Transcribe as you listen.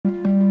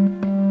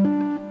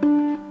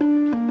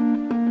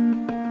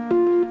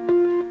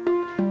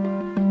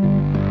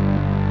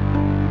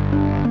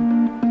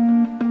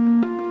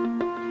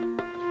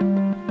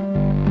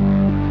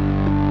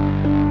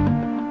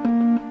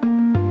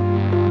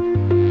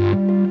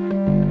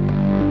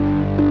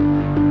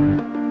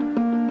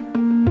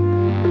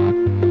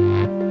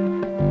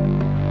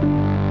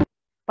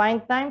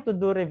find time to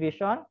do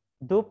revision,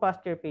 do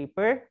past year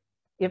paper.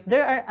 If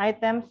there are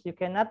items you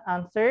cannot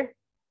answer,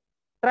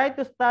 try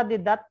to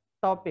study that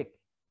topic,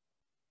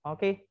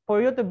 okay, for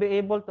you to be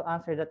able to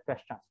answer that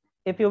question.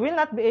 If you will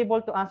not be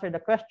able to answer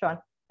the question,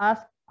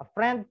 ask a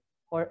friend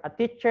or a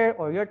teacher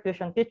or your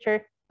tuition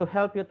teacher to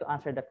help you to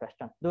answer the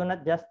question. Do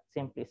not just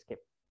simply skip,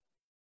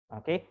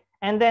 okay?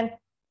 And then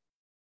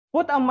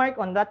put a mark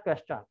on that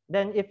question.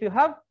 Then if you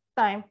have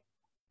time,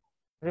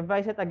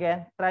 revise it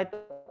again, try to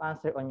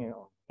answer on your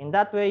own. In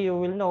that way, you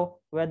will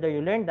know whether you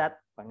learned that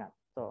or not.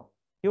 So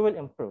you will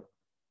improve.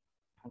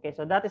 Okay,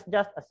 so that is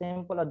just a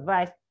simple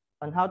advice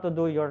on how to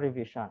do your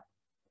revision.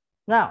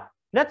 Now,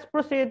 let's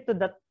proceed to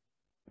the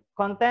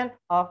content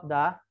of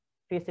the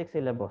physics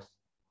syllabus.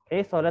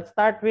 Okay, so let's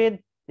start with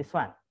this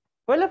one.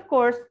 Well, of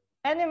course,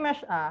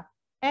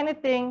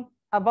 anything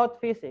about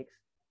physics,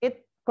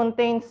 it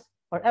contains,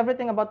 or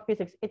everything about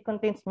physics, it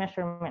contains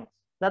measurements.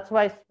 That's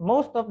why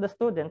most of the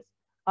students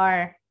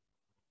are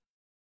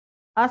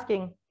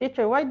asking,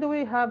 teacher, why do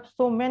we have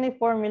so many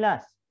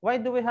formulas? Why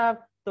do we have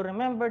to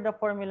remember the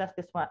formulas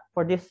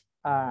for this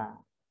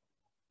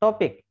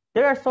topic?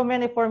 There are so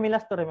many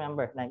formulas to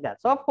remember like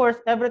that. So of course,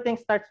 everything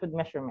starts with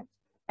measurements.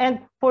 And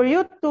for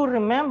you to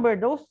remember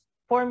those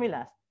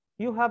formulas,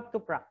 you have to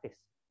practice.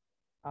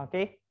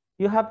 Okay?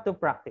 You have to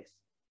practice.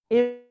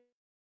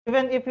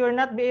 Even if you're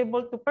not be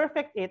able to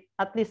perfect it,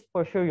 at least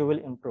for sure you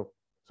will improve.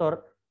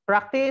 So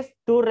practice,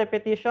 do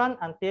repetition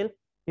until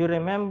you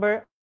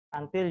remember,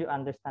 until you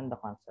understand the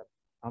concept.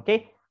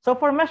 Okay? So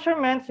for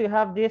measurements, you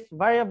have these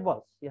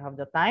variables. You have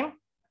the time,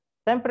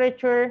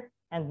 temperature,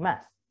 and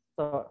mass.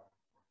 So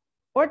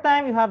for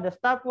time, you have the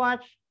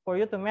stopwatch for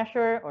you to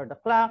measure, or the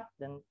clock.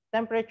 Then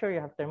temperature, you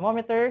have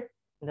thermometer.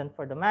 And then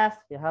for the mass,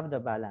 you have the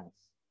balance.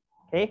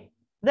 Okay?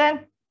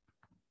 Then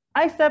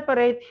I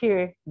separate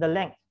here the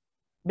length,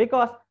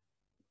 because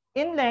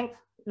in length,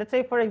 let's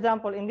say for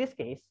example, in this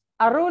case,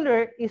 a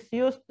ruler is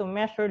used to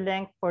measure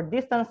length for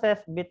distances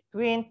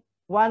between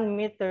 1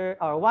 meter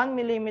or 1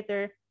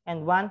 millimeter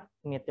and 1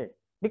 meter.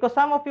 Because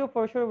some of you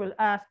for sure will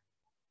ask,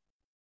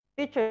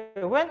 teacher,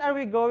 when are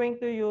we going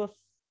to use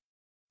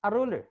a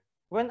ruler?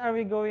 When are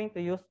we going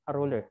to use a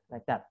ruler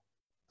like that?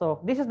 So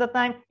this is the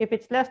time. If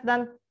it's less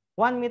than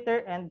 1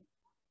 meter and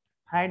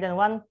higher than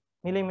 1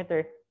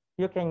 millimeter,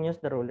 you can use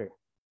the ruler.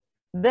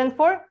 Then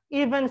for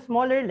even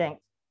smaller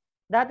lengths,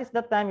 that is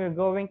the time you're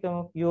going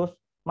to use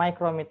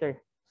micrometer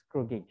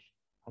screw gauge.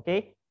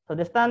 Okay, so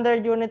the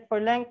standard unit for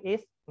length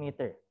is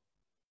meter.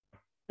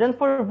 Then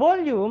for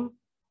volume,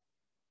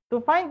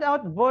 to find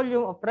out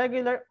volume of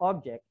regular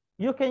object,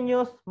 you can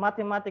use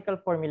mathematical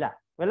formula.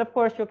 Well, of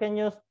course, you can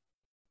use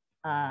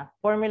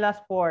formulas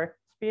for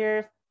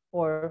spheres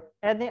or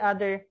any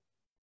other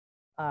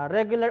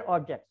regular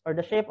objects, or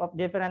the shape of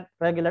different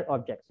regular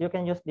objects. You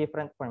can use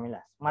different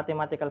formulas,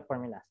 mathematical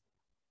formulas.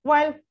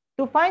 While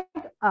to find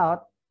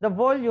out the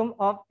volume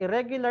of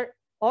irregular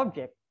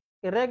object,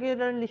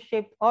 irregularly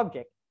shaped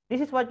object,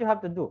 this is what you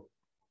have to do.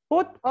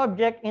 Put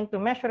object into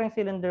measuring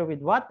cylinder with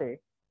water.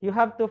 You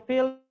have to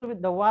fill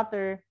with the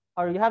water,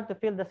 or you have to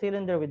fill the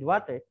cylinder with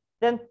water.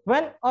 Then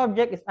when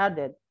object is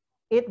added,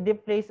 it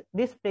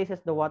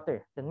displaces the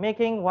water, then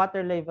making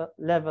water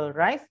level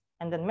rise,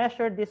 and then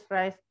measure this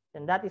rise,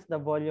 then that is the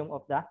volume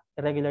of the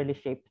irregularly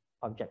shaped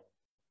object.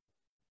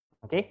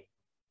 Okay?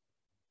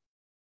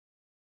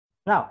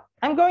 Now,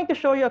 I'm going to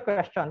show you a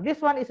question.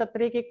 This one is a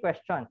tricky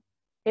question.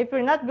 If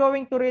you're not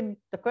going to read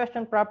the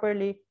question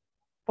properly,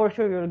 for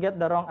sure you'll get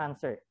the wrong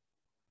answer.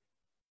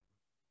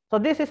 So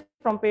this is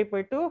from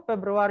paper 2,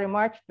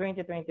 February-March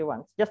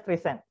 2021. It's just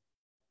recent.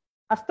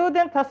 A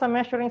student has a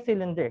measuring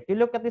cylinder. You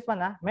look at this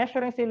one,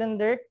 measuring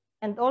cylinder,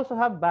 and also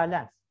have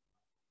balance.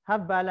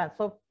 Have balance.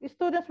 So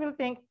students will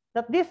think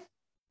that this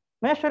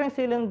measuring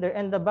cylinder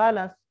and the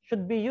balance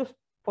should be used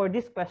for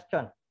this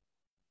question,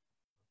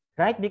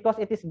 right? Because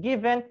it is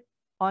given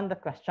on the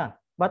question.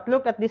 But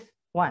look at this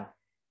one.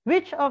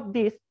 Which of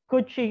these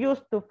could she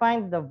use to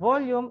find the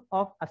volume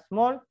of a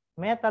small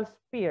metal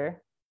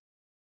sphere,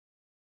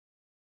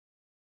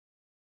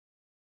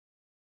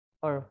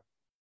 or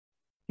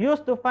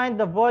used to find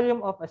the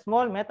volume of a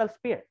small metal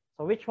sphere?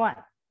 So which one?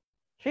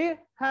 She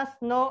has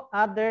no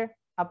other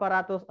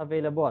apparatus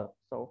available.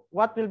 So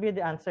what will be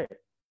the answer?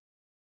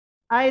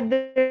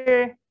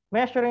 Either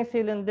measuring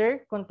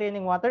cylinder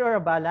containing water or a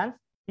balance.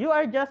 You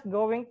are just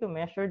going to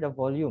measure the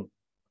volume.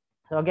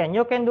 So again,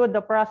 you can do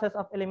the process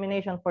of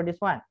elimination for this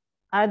one.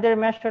 Either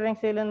measuring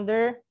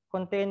cylinder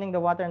containing the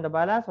water and the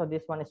balance, so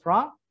this one is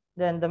wrong.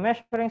 Then the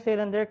measuring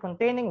cylinder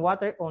containing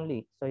water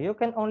only. So you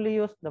can only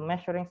use the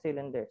measuring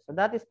cylinder. So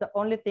that is the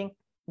only thing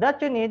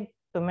that you need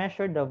to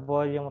measure the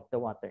volume of the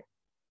water.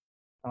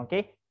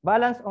 Okay,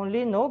 balance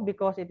only, no,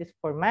 because it is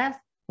for mass,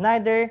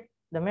 neither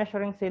the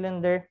measuring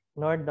cylinder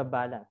nor the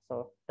balance.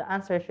 So the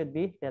answer should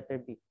be letter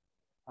B.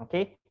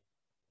 Okay,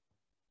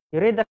 you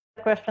read the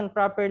question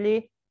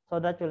properly so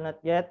that you'll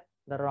not get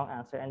the wrong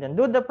answer, and then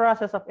do the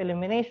process of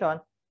elimination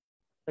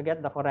to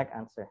get the correct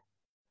answer.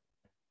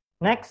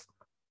 Next.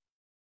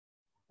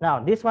 Now,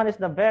 this one is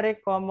the very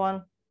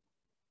common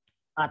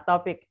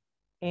topic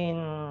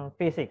in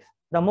physics.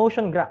 the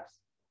motion graphs.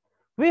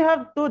 We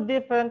have two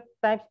different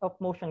types of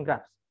motion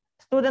graphs.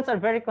 Students are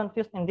very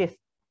confused in this.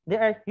 They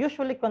are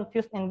usually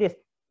confused in this,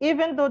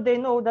 even though they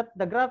know that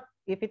the graph,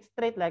 if it's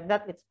straight like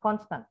that, it's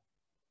constant.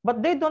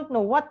 But they don't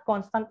know what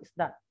constant is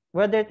that,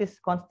 whether it is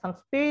constant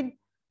speed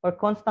or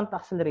constant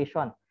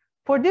acceleration.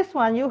 For this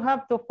one, you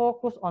have to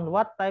focus on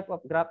what type of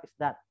graph is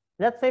that.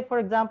 Let's say, for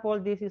example,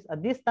 this is a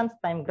distance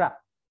time graph.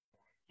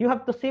 You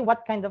have to see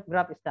what kind of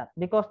graph is that,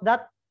 because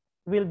that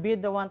will be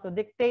the one to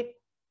dictate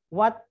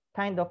what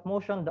kind of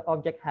motion the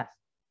object has.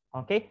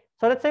 Okay,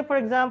 so let's say, for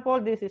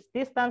example, this is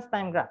distance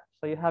time graph.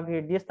 So you have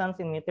here distance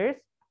in meters,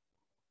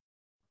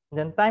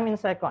 then time in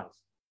seconds.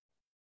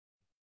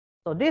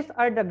 So these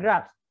are the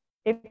graphs.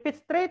 If it's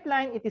straight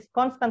line, it is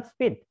constant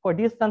speed for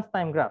distance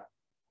time graph.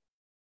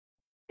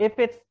 If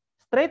it's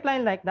straight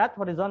line like that,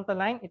 horizontal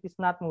line, it is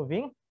not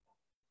moving.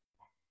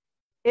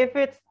 If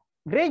its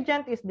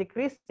gradient is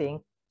decreasing,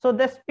 so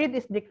the speed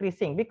is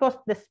decreasing because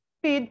the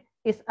speed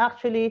is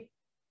actually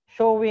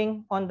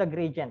showing on the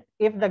gradient.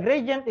 If the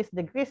gradient is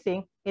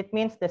decreasing, it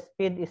means the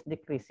speed is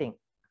decreasing.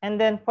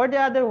 And then for the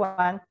other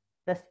one,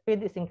 the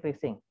speed is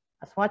increasing.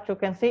 As what you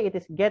can see, it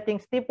is getting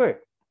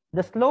steeper.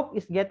 The slope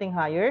is getting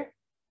higher,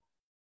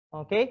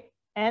 okay?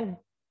 And,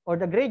 or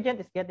the gradient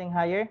is getting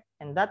higher,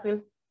 and that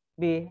will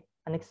be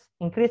an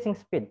increasing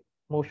speed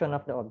motion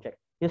of the object.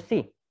 You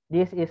see,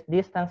 this is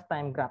distance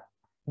time graph.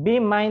 Be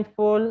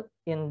mindful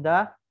in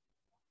the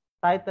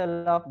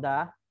title of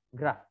the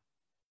graph,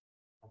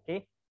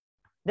 okay?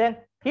 Then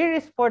here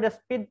is for the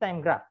speed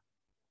time graph.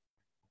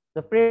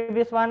 The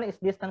previous one is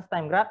distance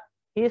time graph.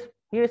 Here's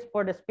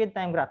for the speed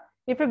time graph.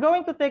 If you're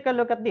going to take a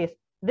look at this,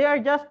 they are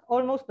just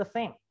almost the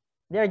same.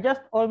 They are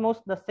just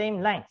almost the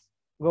same lines.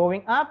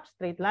 Going up,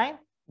 straight line,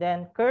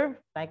 then curve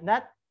like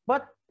that.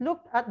 But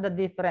look at the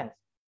difference.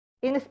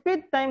 In a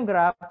speed time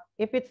graph,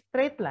 if it's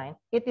straight line,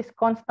 it is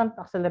constant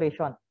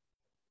acceleration.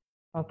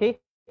 Okay?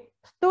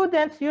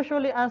 Students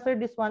usually answer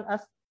this one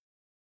as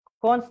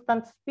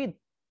constant speed.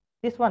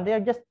 This one, they are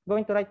just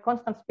going to write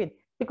constant speed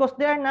because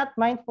they are not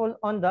mindful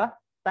on the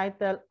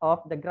title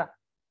of the graph.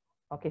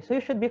 Okay, so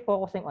you should be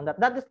focusing on that.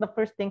 That is the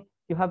first thing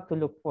you have to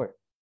look for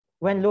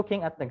when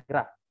looking at the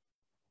graph.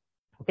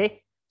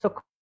 Okay, so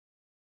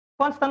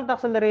constant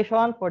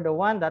acceleration for the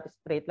one that is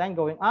straight line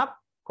going up,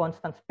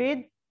 constant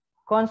speed,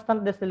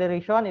 constant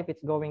deceleration if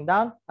it's going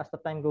down as the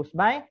time goes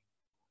by,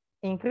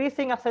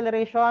 increasing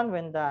acceleration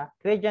when the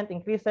gradient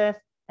increases,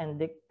 and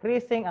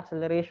decreasing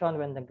acceleration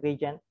when the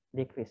gradient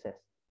decreases.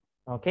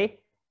 Okay,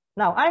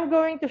 now I'm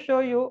going to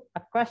show you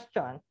a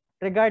question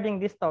regarding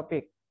this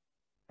topic.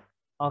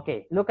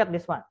 Okay, look at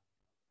this one.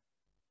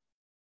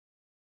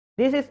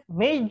 This is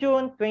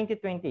May-June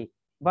 2020,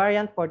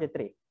 variant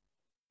 43.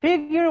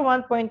 Figure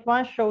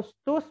 1.1 shows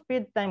two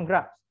speed time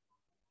graphs,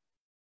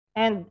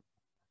 and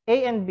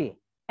A and B,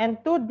 and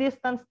two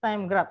distance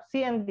time graphs,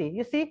 C and D.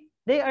 You see,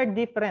 they are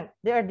different.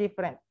 They are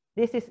different.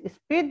 This is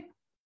speed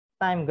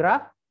time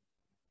graph,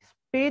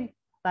 speed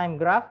time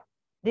graph.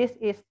 This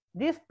is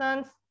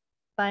distance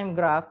time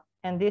graph,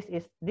 and this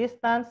is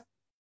distance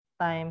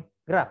time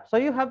graph. So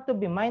you have to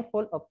be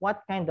mindful of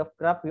what kind of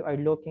graph you are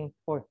looking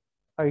for,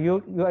 or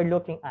you are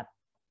looking at.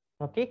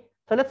 Okay,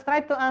 so let's try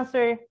to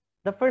answer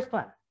the first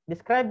one.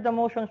 Describe the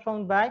motion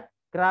shown by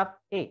graph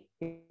A.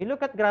 You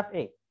look at graph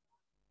A.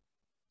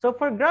 So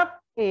for graph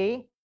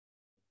A,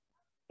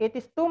 it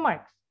is 2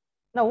 marks.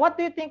 Now, what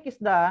do you think is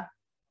the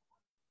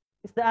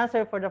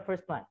answer for the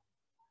first one?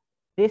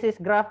 This is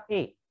graph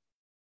A.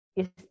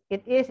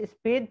 It is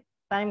speed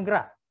time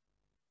graph.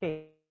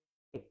 Okay.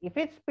 If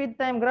it's speed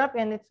time graph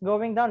and it's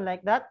going down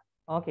like that,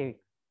 okay,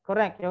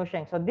 correct,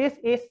 Yosheng. So this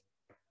is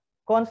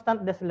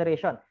constant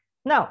deceleration.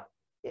 Now,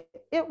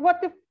 what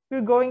if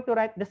you're going to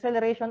write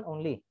deceleration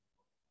only?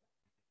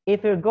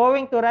 If you're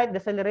going to write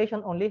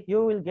deceleration only,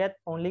 you will get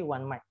only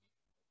 1 mark.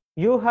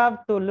 You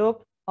have to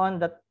look on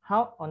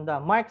the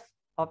marks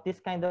of this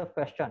kind of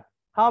question.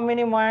 How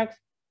many marks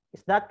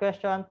is that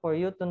question for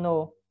you to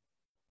know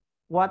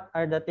what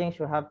are the things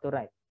you have to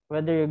write?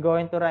 Whether you're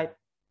going to write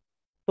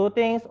 2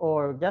 things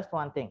or just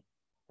 1 thing,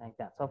 like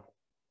that. So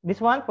this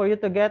one, for you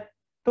to get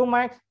 2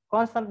 marks,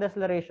 constant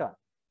deceleration.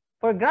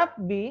 For graph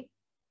B,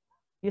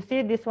 you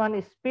see this one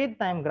is speed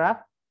time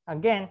graph.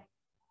 Again,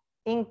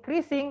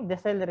 increasing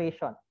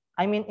deceleration.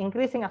 I mean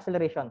increasing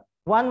acceleration.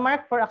 1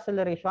 mark for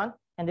acceleration,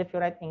 and if you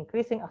write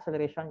increasing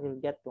acceleration,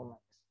 you'll get 2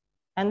 marks.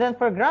 And then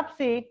for graph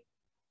C,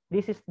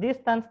 this is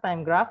distance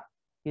time graph.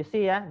 You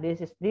see,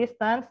 this is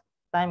distance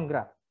time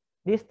graph.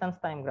 Distance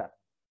time graph.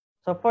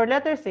 So for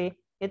letter C,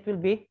 it will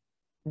be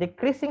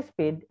decreasing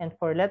speed, and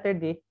for letter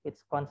D,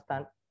 it's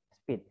constant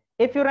speed.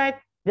 If you write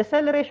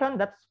deceleration,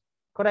 that's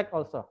correct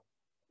also.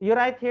 You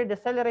write here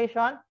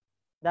deceleration,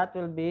 that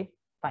will be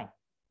fine,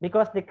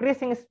 because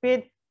decreasing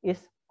speed is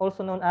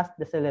also known as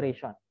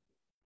deceleration.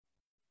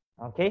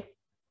 Okay.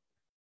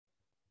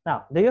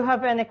 Now, do you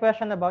have any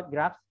question about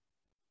graphs?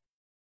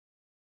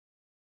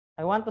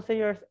 I want to see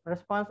your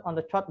response on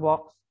the chat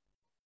box.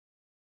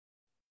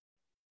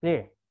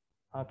 Clear.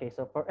 Okay,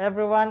 so for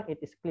everyone, it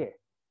is clear.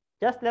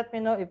 Just let me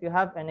know if you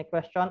have any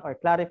question or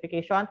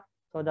clarification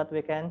so that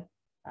we can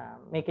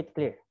make it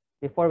clear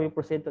before we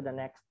proceed to the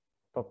next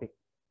topic.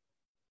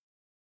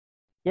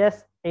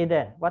 Yes,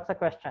 Aiden, what's the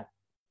question?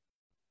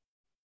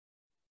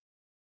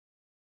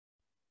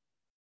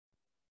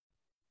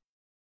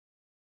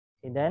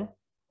 Aiden?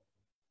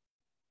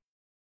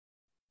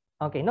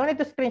 Okay, no need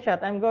to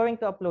screenshot. I'm going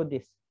to upload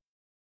this.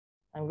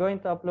 I'm going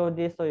to upload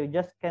this so you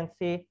just can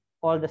see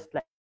all the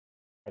slides.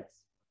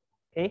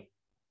 Okay.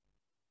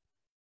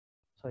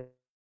 So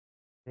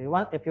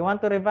if you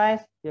want to revise,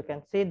 you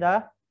can see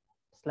the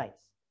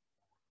slides.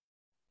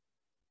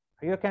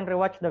 Or you can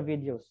rewatch the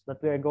videos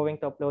that we are going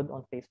to upload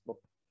on Facebook.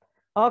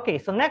 Okay,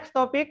 so next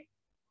topic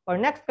or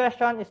next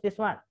question is this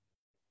one.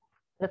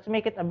 Let's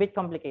make it a bit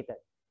complicated.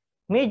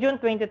 May-June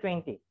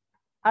 2020.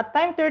 At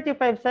time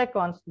 35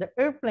 seconds, the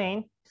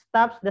airplane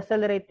stops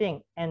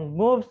decelerating and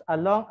moves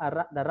along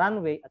the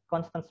runway at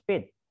constant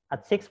speed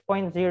at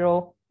 6.0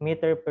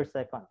 meters per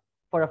second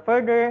for a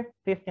further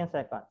 15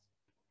 seconds.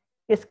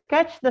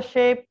 Sketch the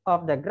shape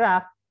of the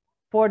graph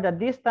for the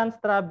distance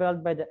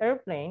traveled by the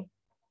airplane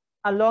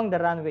along the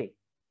runway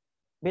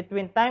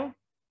between time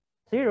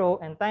 0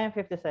 and time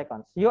 50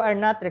 seconds. You are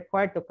not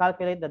required to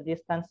calculate the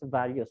distance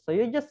values. So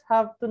you just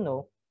have to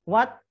know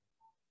what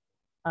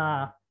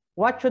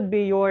should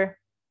be your,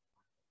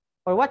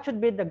 or what should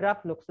be the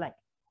graph looks like.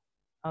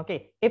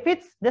 Okay, if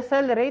it's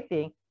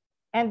decelerating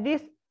and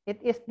it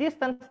is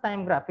distance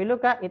time graph, you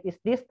look at it is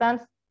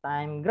distance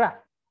time graph.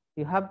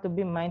 You have to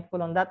be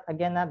mindful on that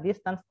again,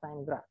 distance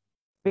time graph,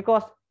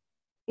 because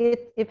if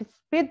it's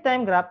speed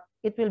time graph,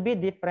 it will be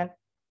different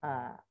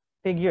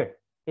figure.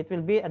 It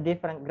will be a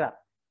different graph.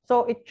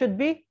 So it should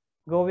be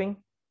going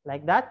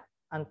like that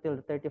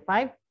until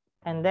 35,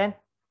 and then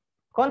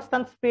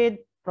constant speed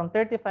from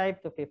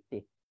 35 to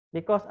 50,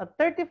 because at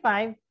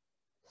 35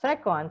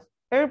 seconds,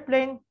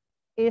 airplane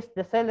is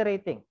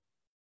decelerating.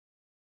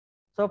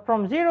 So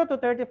from 0 to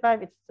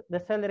 35, it's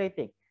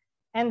decelerating.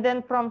 And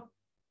then from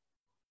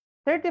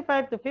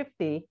 35 to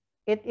 50,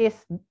 it is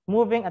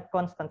moving at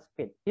constant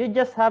speed. You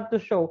just have to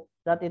show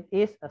that it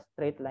is a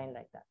straight line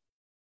like that.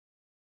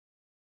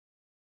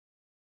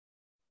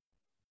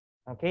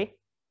 Okay.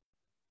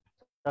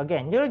 So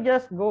again, you'll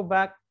just go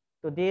back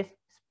to this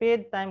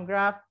speed time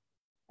graph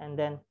and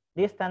then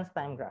distance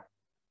time graph.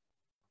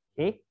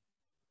 Okay.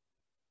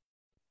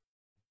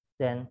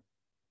 Then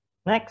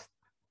next,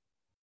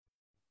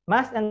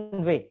 mass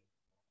and weight.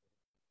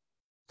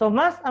 So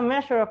mass, a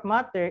measure of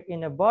matter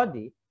in a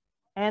body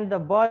and the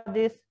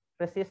body's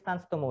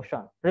resistance to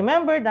motion.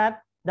 Remember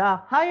that the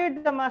higher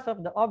the mass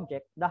of the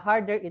object, the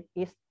harder it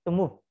is to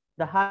move.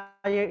 The higher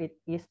it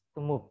is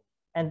to move.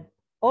 And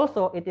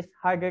also, it is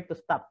harder to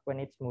stop when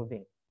it's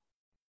moving.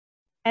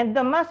 And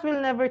the mass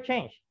will never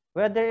change.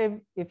 Whether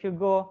if you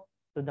go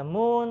to the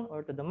moon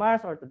or to the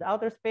Mars or to the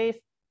outer space,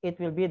 it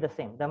will be the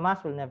same. The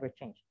mass will never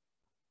change.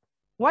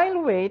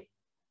 While weight,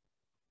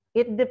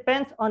 it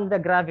depends on the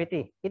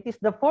gravity. It is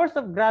the force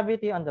of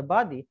gravity on the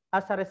body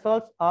as a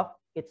result of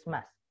its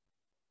mass.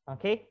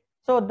 Okay,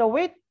 so the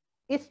weight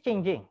is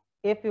changing.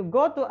 If you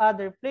go to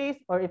other place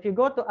or if you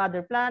go to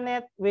other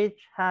planet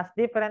which has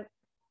different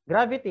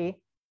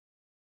gravity,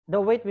 the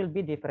weight will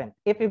be different.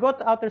 If you go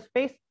to outer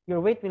space, your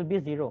weight will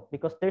be 0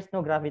 because there's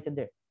no gravity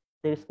there.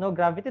 There's no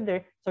gravity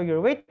there, so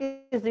your weight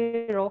is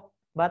 0,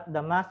 but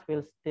the mass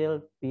will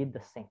still be the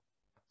same.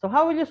 So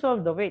how will you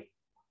solve the weight?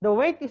 The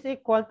weight is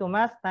equal to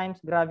mass times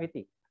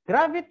gravity.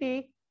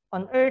 Gravity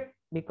on Earth,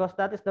 because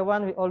that is the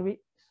one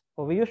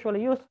we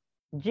usually use,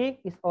 G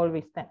is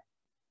always 10.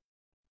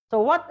 So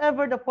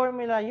whatever the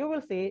formula you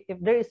will see, if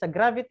there is a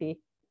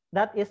gravity,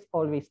 that is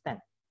always 10.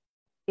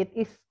 It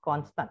is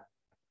constant.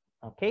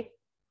 Okay.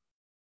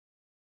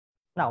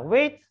 Now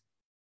weights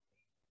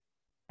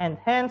and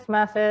hence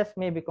masses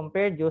may be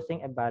compared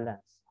using a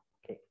balance.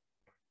 Okay.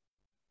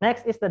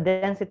 Next is the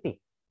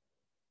density.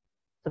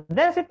 So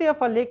density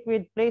of a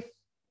liquid, place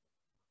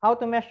how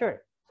to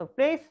measure. So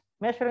place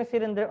measuring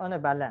cylinder on a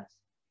balance.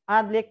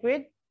 Add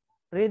liquid,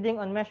 reading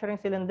on measuring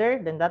cylinder,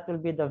 then that will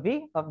be the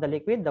V of the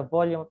liquid, the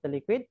volume of the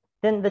liquid.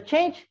 Then the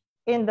change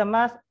in the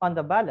mass on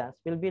the balance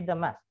will be the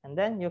mass. And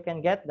then you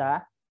can get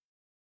the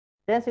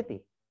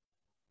density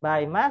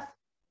by mass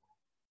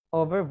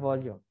over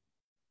volume.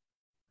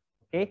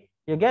 Okay,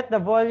 you get the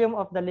volume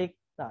of the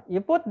liquid.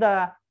 You put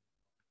the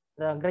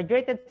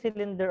graduated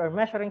cylinder or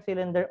measuring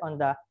cylinder on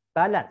the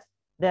balance.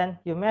 Then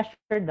you measure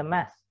the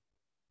mass.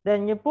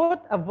 Then you put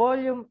a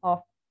volume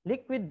of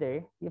liquid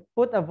there. You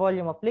put a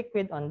volume of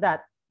liquid on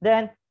that.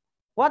 Then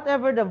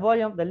whatever the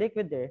volume of the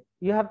liquid there,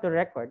 you have to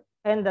record.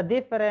 And the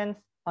difference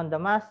on the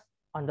mass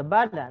on the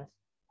balance,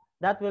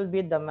 that will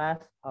be the mass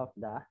of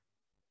the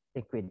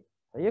liquid.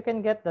 So you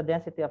can get the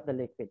density of the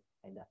liquid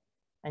like that.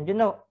 And you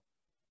know,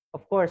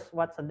 of course,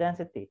 what's the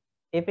density?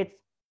 If its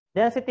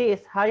density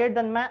is higher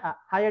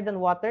than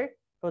water,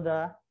 so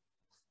the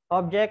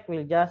object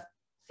will just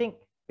sink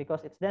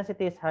because its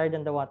density is higher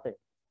than the water.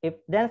 If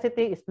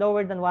density is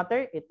lower than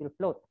water, it will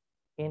float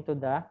into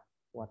the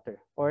water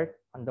or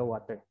on the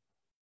water.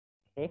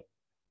 Okay.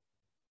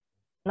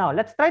 Now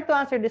let's try to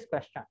answer this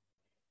question.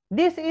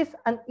 This is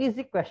an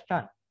easy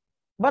question,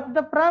 but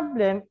the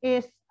problem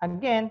is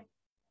again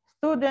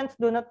students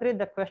do not read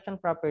the question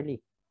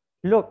properly.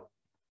 Look,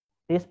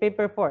 this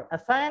paper 4. A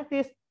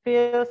scientist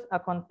fills a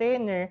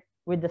container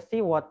with the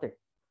seawater.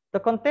 The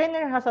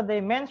container has a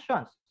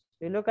dimensions.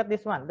 You look at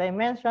this one.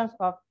 Dimensions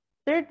of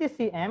 30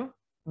 cm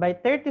by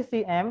 30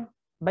 cm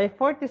by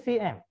 40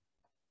 cm.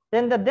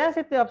 Then the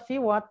density of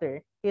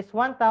seawater is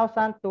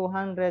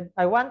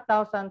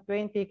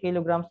 1,020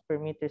 kilograms per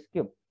meters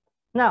cube.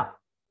 Now,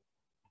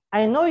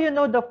 I know you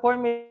know the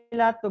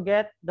formula to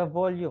get the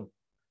volume.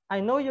 I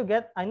know you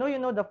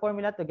know the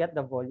formula to get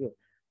the volume.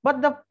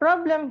 But the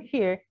problem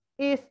here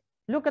is,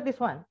 look at this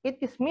one. It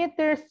is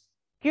meters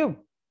cube.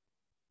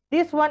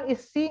 This one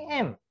is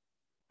cm.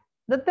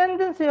 The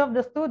tendency of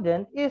the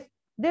student is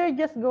they're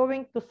just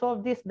going to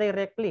solve this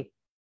directly.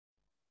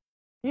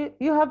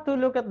 You have to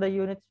look at the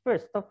units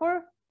first. So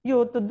for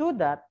you to do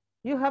that,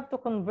 you have to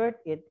convert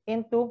it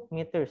into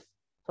meters.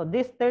 So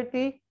this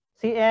 30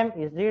 cm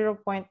is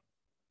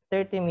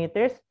 0.30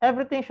 meters.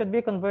 Everything should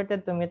be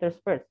converted to meters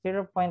first.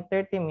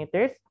 0.30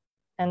 meters.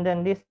 And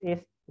then this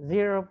is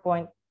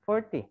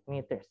 0.40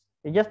 meters.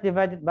 You just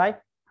divide it by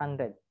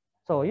 100.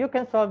 So you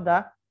can solve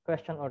the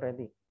question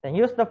already. Then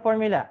use the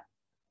formula.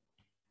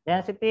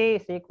 Density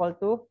is equal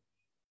to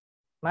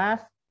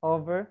mass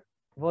over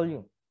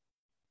volume.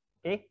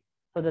 Okay.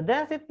 So the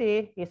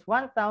density is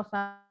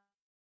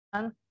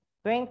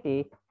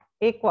 1,020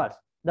 equals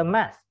the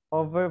mass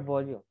over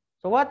volume.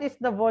 So what is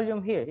the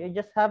volume here? You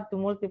just have to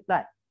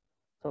multiply.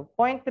 So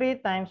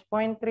 0.3 times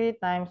 0.3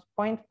 times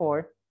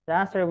 0.4, the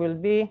answer will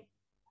be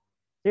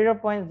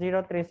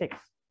 0.036.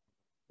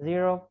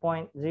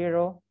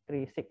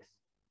 0.036.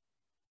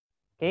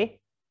 Okay?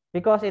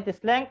 Because it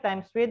is length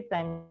times width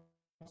times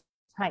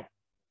height.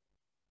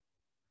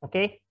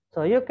 Okay?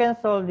 So you can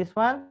solve this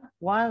one.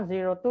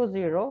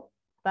 1020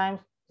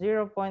 times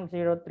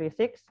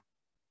 0.036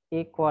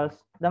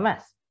 equals the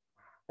mass.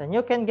 Then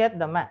you can get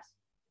the mass.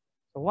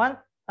 So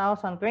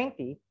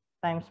 1020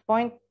 times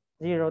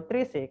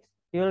 0.036,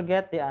 you will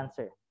get the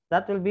answer.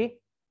 That will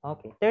be,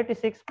 okay,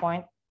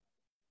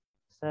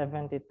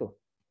 36.72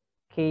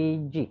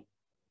 kg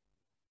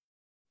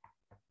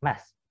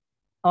mass.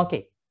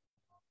 Okay.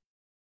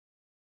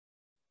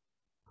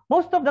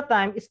 Most of the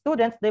time,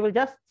 students, they will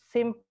just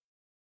simply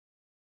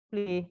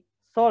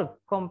solve,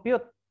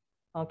 compute.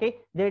 Okay,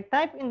 they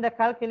type in the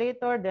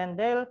calculator, then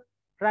they'll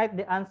write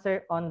the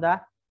answer on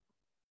the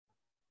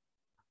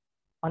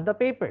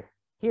paper.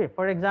 Here,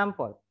 for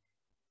example,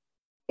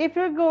 if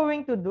you're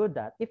going to do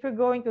that,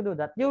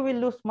 you will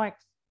lose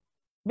marks.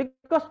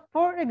 Because,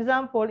 for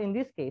example, in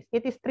this case,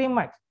 it is 3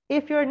 marks.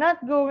 If you're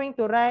not going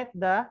to write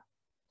the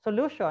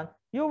solution,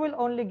 you will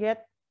only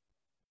get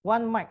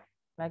 1 mark,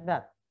 like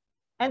that.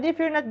 And if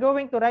you're not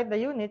going to write the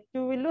unit,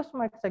 you will lose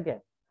marks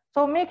again.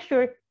 So make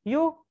sure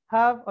you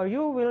have, or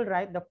you will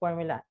write the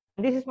formula.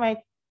 This is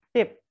my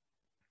tip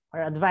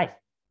or advice.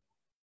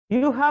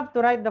 You have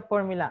to write the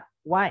formula.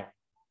 Why?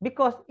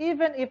 Because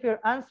even if your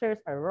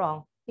answers are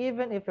wrong, if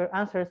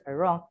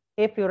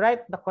you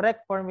write the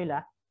correct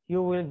formula,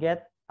 you will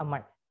get a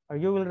mark, or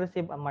you will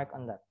receive a mark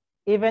on that.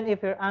 Even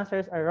if your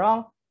answers are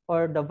wrong,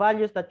 or the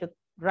values that you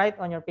write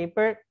on your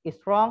paper is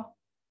wrong,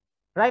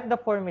 write the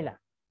formula.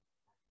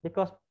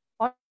 Because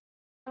on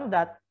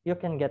that, you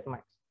can get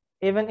marks.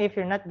 Even if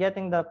you're not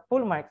getting the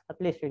full marks,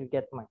 at least you'll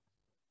get marks.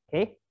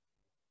 Okay?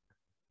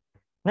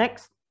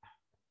 Next,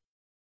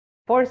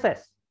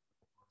 forces.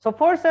 So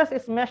forces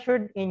is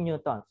measured in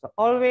Newton. So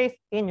always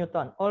in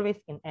Newton, always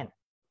in N.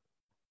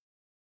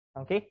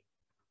 Okay?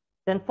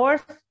 Then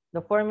force,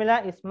 the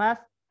formula is mass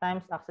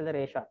times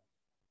acceleration.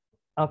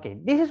 Okay,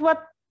 this is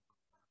what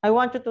I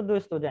want you to do,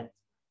 students.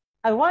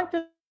 I want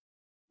you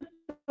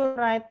to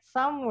write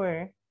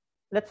somewhere,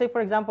 let's say,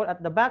 for example,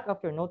 at the back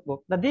of your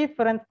notebook, the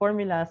different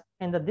formulas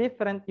and the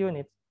different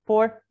units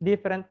for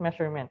different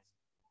measurements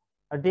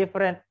or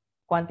different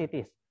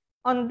quantities.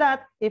 On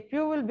that, if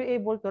you will be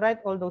able to write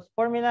all those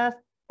formulas,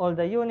 all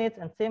the units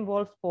and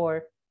symbols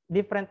for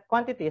different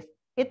quantities,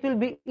 it will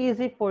be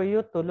easy for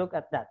you to look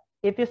at that.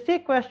 If you see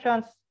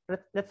questions,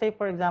 let's say,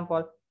 for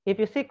example, if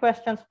you see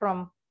questions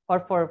from or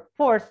for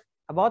force,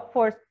 about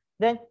force,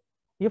 then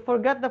you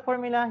forget the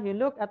formula, you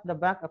look at the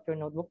back of your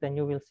notebook, then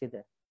you will see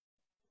that.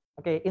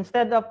 Okay,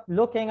 instead of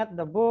looking at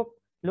the book,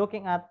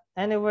 looking at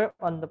anywhere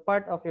on the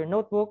part of your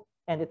notebook,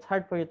 and it's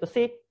hard for you to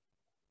see,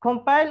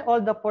 compile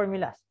all the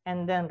formulas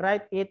and then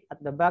write it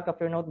at the back of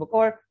your notebook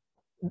or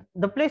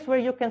the place where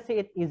you can see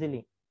it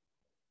easily.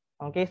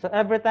 Okay, so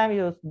every time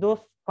you do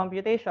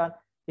computation,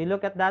 you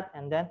look at that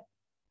and then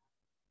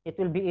it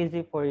will be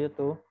easy for you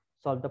to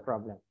solve the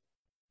problem.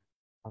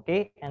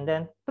 Okay, and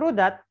then through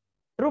that,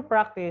 through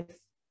practice,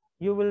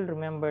 you will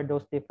remember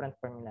those different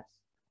formulas.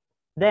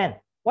 Then,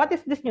 what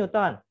is this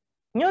Newton?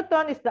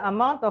 Newton is the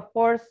amount of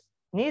force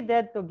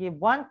needed to give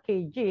 1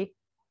 kg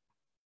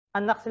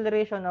an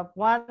acceleration of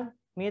 1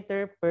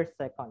 meter per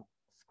second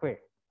squared.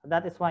 So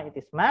that is why it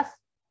is mass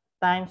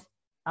times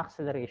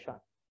acceleration.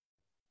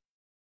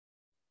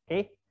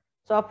 Okay,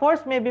 so a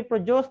force may be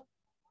produced,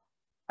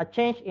 a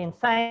change in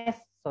size.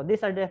 So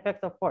these are the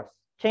effects of force: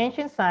 change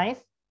in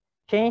size,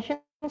 change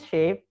in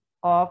shape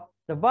of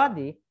the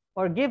body,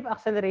 or give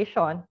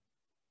acceleration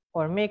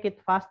or make it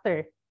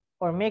faster,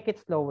 or make it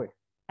slower.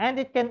 And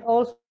it can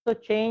also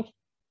change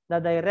the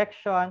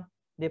direction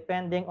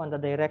depending on the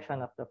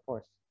direction of the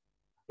force.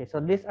 Okay, so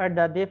these are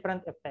the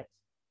different effects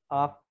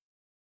of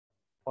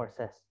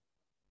forces.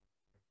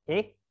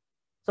 Okay,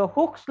 so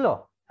Hooke's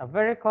law, a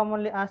very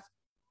commonly asked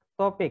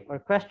topic or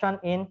question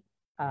in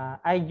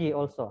IG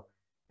also.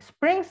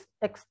 Springs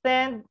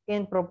extend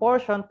in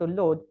proportion to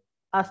load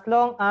as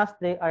long as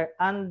they are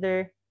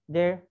under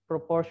their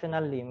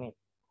proportional limit.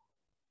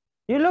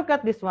 You look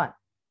at this one.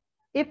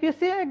 If you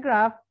see a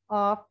graph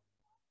of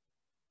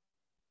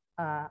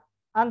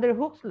under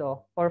Hooke's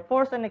law or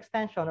force and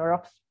extension or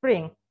of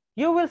spring,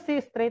 you will see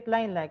a straight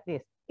line like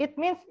this. It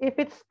means if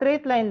it's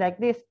straight line like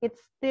this,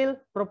 it's still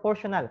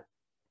proportional.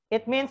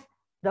 It means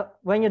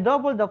when you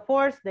double the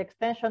force, the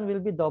extension will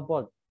be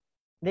doubled.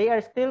 They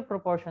are still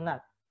proportional.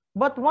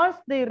 But once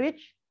they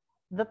reach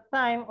the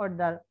time or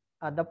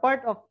the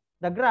part of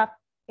the graph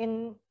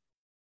in,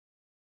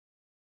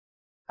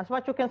 as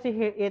what you can see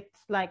here,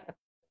 it's like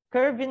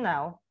curvy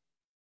now.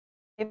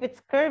 If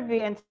it's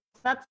curvy and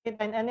it's not straight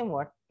line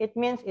anymore, it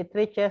means it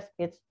reaches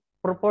its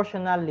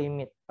proportional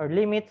limit or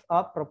limits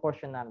of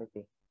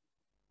proportionality.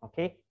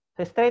 Okay,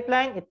 so straight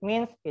line, it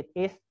means it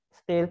is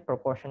still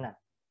proportional.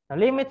 Now,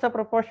 limits of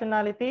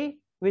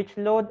proportionality, which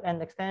load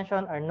and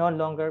extension are no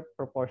longer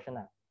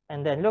proportional.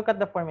 And then look at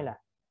the formula.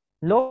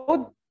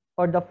 Load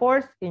or the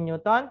force in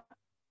Newton,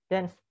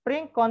 then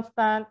spring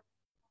constant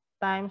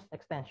times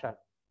extension.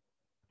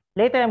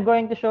 Later, I'm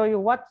going to show you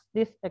what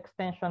this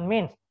extension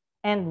means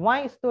and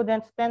why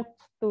students tend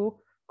to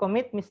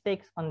commit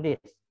mistakes on this.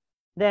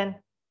 Then,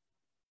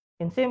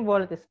 in symbol,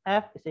 it is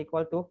F is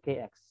equal to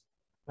Kx.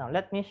 Now,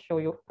 let me show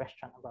you a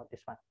question about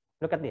this one.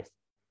 Look at this.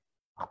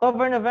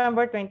 October,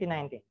 November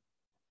 2019.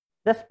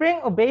 The spring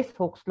obeys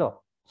Hooke's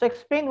law. So,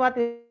 explain what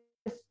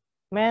is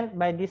meant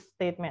by this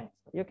statement.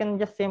 You can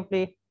just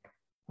simply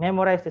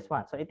memorize this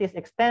one. So, it is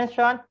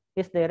extension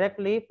is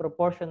directly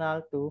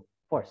proportional to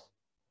force.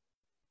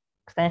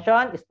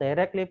 Extension is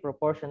directly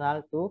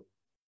proportional to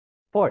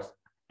force.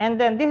 And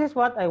then this is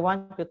what I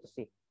want you to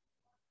see.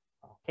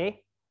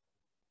 Okay.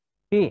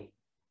 B.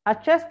 A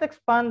chest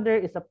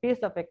expander is a piece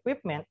of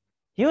equipment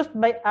used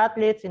by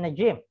athletes in a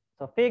gym.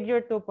 So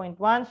figure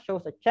 2.1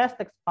 shows a chest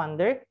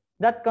expander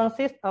that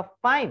consists of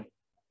 5.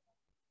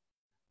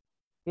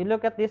 You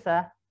look at this,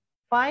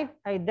 5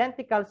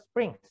 identical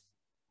springs.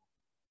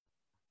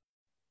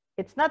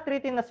 It's not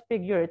written as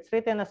figure, it's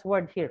written as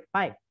word here,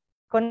 5.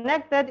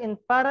 Connected in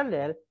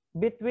parallel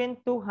between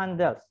 2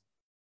 handles.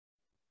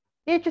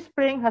 Each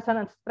spring has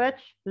an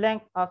stretch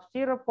length of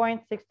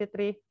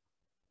 0.63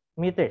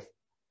 meters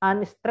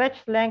and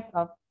stretch length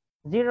of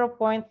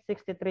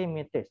 0.63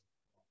 meters.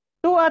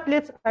 2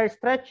 athletes are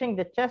stretching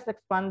the chest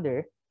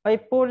expander by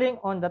pulling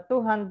on the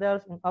 2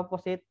 handles in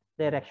opposite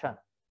direction.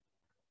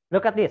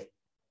 Look at this.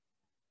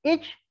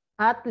 Each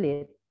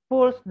athlete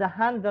pulls the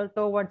handle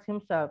towards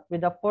himself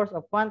with a force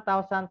of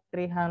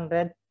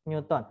 1,300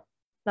 Newton.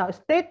 Now,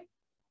 state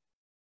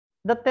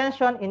the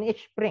tension in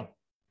each spring.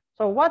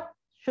 So what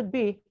should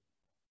be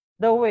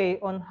the way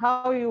on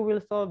how you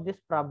will solve this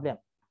problem?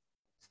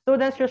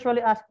 Students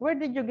usually ask, where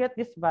did you get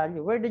this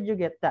value? Where did you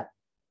get that?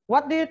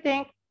 What do you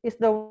think is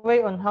the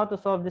way on how to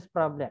solve this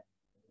problem?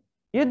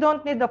 You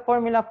don't need the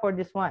formula for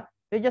this one.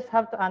 You just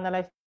have to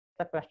analyze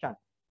the question.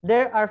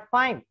 There are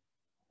 5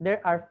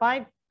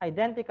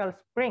 identical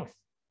springs.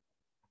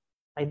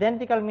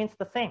 Identical means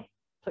the same.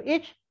 So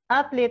each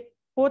athlete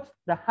puts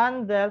the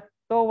handle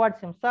towards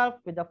himself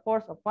with a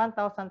force of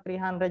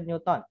 1,300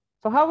 Newton.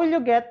 So how will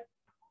you get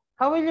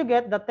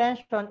the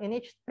tension in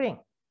each spring?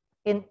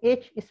 In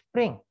each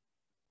spring,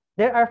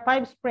 there are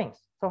 5 springs.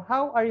 So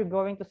how are you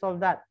going to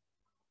solve that?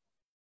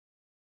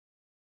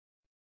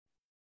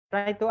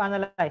 Try to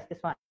analyze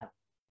this one.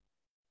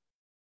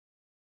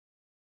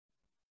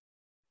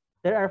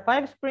 There are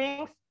 5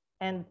 springs,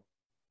 and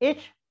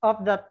each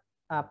of the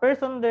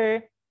person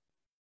there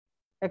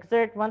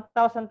exert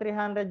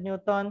 1,300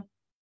 Newton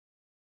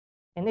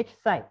in each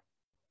side.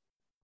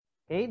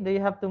 Okay, do you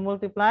have to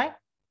multiply?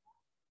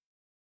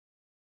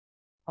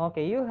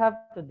 Okay, you have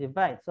to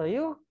divide. So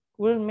you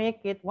will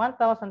make it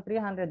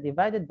 1,300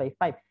 divided by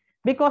 5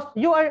 because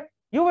you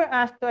were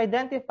asked to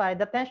identify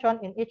the tension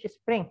in each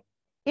spring.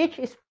 Each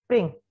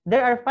spring,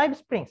 there are 5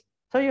 springs.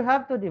 So you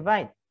have to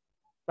divide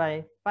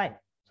by 5.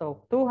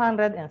 So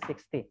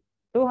 260.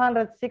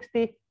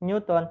 260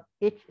 Newton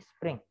each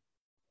spring.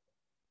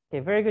 Okay,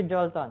 very good,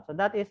 Jolton. So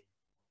that is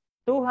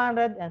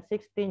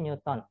 260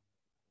 Newton.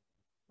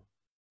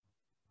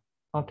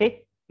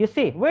 Okay, you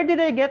see, where did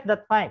I get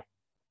that 5?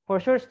 For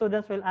sure,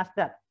 students will ask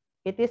that.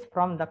 It is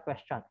from the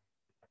question.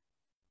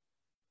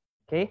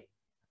 Okay.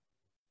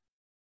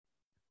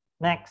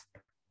 Next.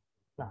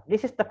 Now,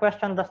 this is the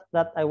question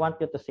that I want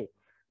you to see.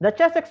 The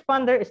chest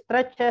expander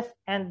stretches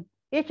and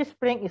each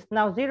spring is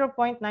now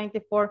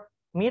 0.94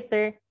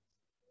 meter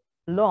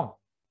long.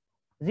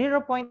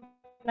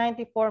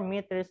 0.94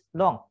 meters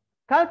long.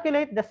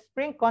 Calculate the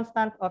spring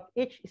constant of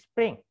each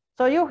spring.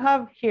 So you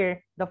have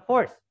here the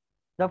force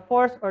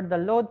or the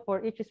load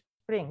for each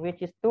spring,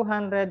 which is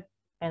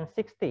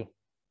 260,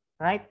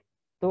 right?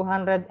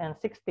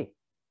 260.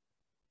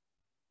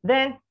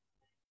 Then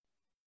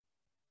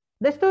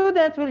the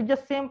students will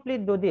just simply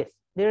do this.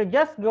 They're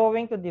just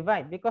going to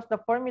divide because the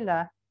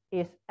formula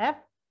is F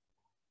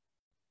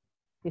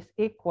is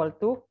equal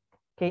to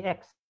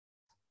Kx.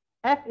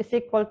 F is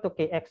equal to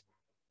Kx.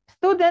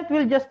 Student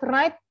will just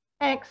write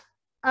X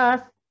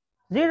as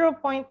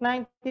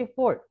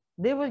 0.94.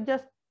 They will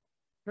just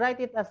write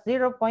it as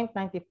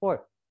 0.94.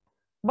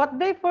 But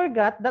they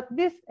forgot that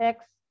this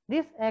X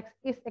is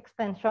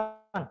extension.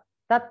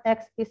 That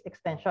X is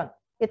extension.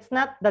 It's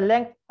not the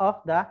length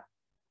of the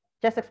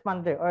chest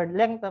expander or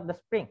length of the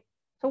spring.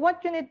 So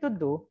what you need to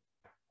do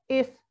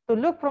is to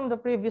look from the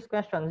previous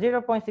question,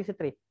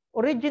 0.63.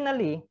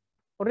 Originally,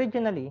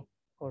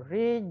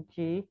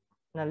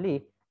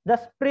 the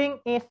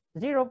spring is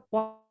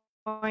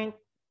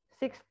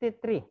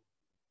 0.63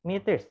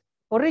 meters.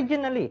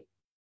 Originally.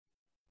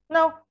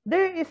 Now,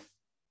 there is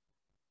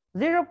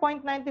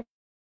 0.94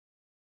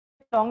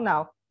 long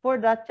now for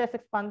that chest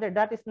expander.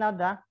 That is now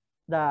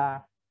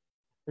the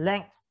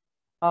length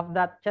of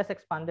that chest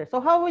expander. So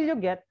how will you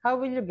get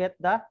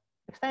the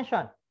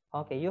extension?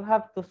 Okay, you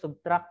have to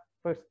subtract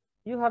first.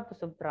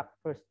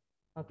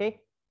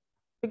 Okay,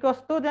 because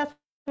students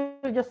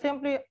will just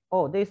simply,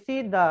 oh, they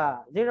see the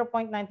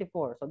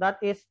 0.94, so that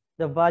is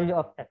the value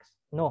of X.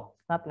 No,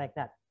 it's not like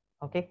that.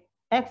 Okay,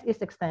 X is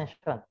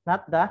extension,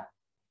 not the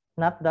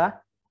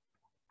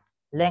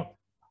length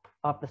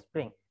of the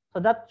spring. So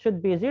that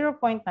should be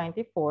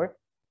 0.94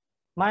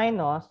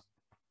 minus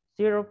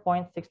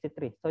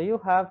 0.63. So you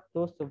have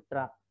to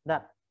subtract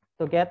that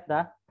to get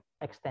the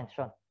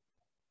extension.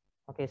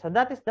 Okay, so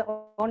that is the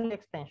only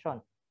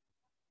extension.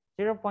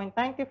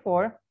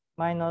 0.94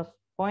 minus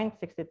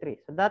 0.63.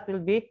 So that will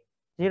be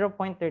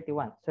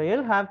 0.31. So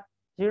you'll have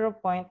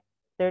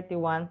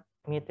 0.31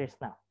 meters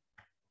now.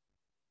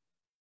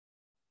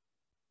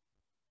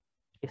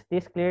 Is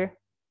this clear?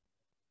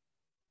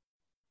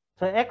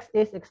 So X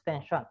is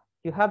extension.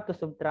 You have to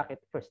subtract it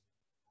first.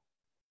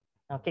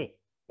 Okay.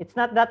 It's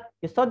not that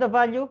you saw the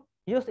value,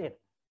 use it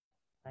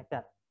like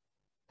that.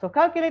 So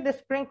calculate the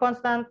spring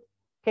constant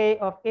K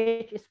of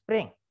each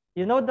spring.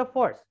 You know the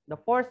force. The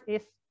force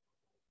is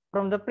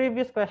from the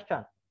previous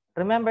question.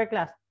 Remember,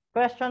 class,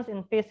 questions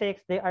in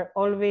physics, they are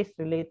always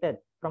related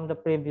from the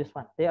previous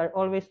one. They are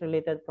always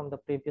related from the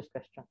previous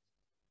question.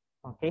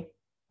 Okay.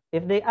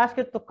 If they ask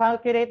you to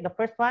calculate the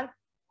first one,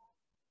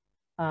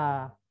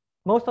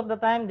 most of the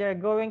time they're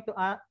going to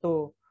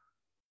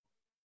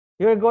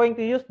you're going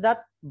to use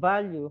that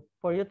value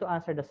for you to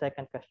answer the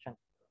second question.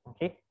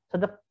 Okay. So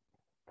the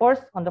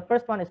force on the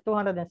first one is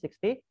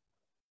 260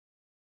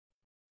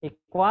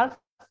 equals,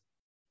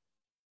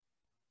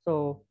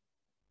 so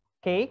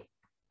K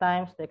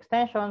times the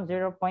extension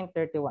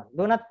 0.31.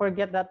 Do not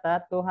forget that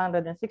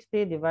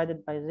 260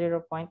 divided by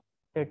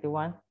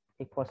 0.31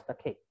 equals the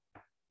K.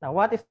 Now,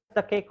 what is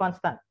the K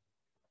constant?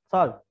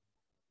 Solve.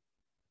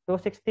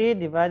 260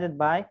 divided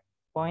by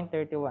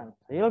 0.31.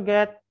 So you'll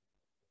get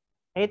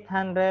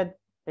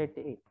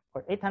 838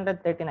 or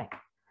 839.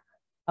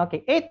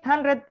 Okay,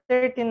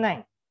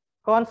 839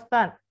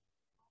 constant.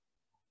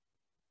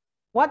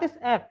 What is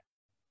F?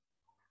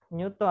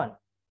 Newton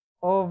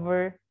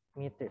over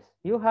meters.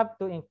 You have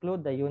to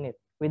include the unit.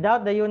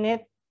 Without the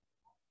unit,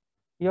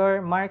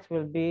 your marks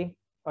will be,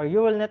 or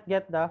you will not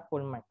get the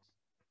full marks.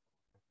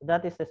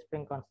 That is the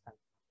spring constant.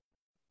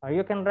 Or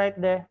you can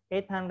write there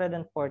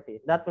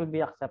 840. That will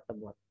be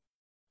acceptable.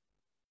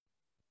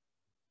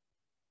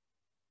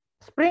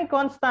 Spring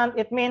constant,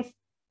 it means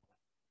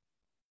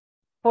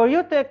for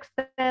you to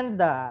extend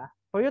the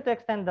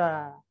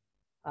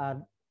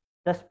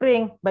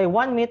spring by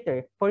 1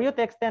 meter,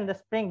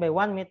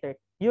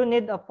 you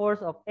need a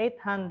force of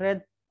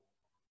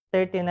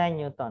 839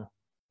 Newton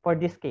for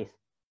this case.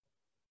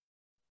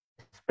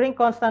 Spring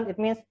constant, it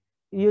means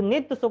you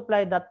need to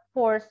supply that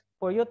force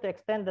for you to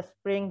extend the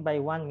spring by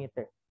 1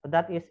 meter. So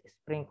that is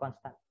spring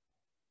constant.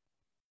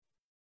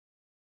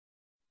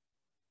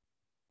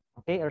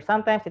 Okay, or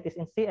sometimes it is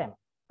in cm,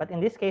 but in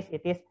this case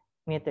it is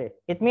meter.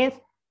 It means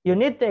you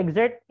need to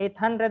exert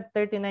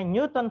 839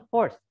 Newton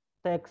force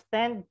to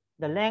extend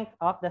the length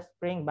of the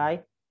spring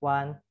by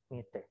 1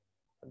 meter.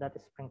 So that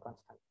is spring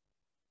constant.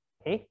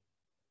 Okay,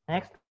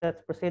 next,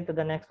 let's proceed to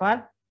the next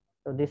one.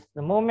 So this is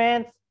the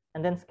moments,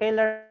 and then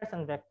scalars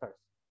and vectors.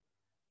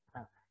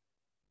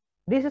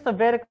 This is a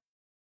very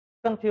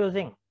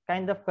confusing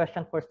kind of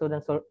question for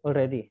students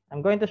already.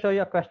 I'm going to show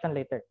you a question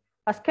later.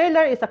 A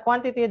scalar is a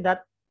quantity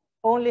that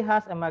only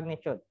has a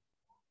magnitude.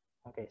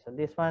 Okay, so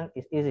this one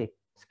is easy.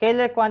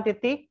 Scalar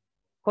quantity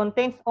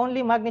contains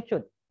only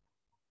magnitude.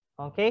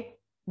 Okay,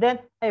 then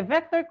a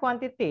vector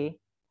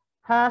quantity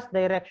has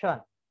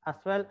direction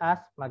as well as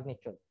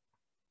magnitude.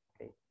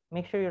 Okay,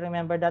 make sure you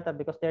remember that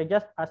because they're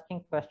just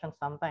asking questions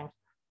sometimes.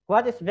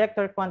 What is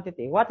vector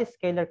quantity? What is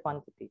scalar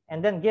quantity?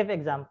 And then give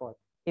example.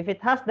 If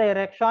it has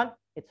direction,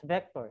 it's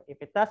vector.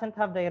 If it doesn't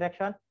have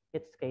direction,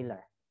 it's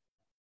scalar.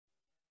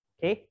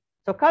 Okay,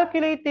 so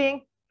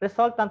calculating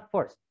resultant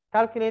force.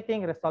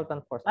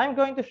 I'm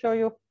going to show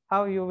you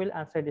how you will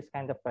answer this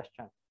kind of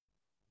question.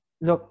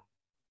 Look,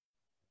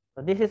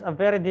 So this is a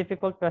very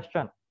difficult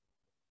question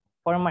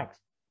for marks.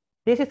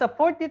 This is a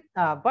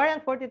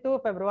variant 42,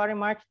 February,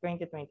 March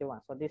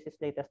 2021. So this is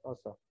latest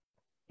also.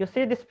 You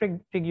see this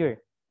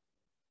figure.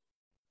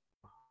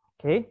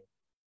 Okay.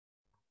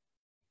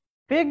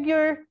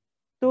 Figure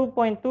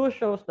 2.2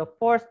 shows the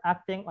force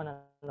acting on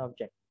an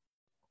object.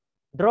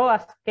 Draw a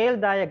scale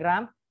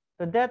diagram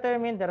to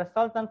determine the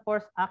resultant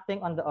force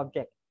acting on the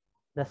object.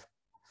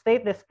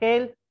 State the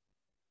scale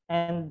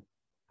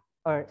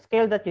or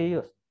scale that you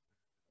use.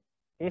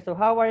 Okay, so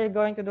how are you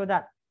going to do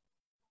that?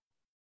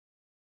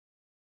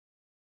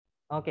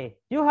 Okay,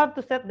 you have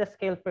to set the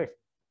scale first.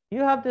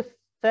 You have to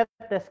set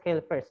the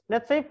scale first.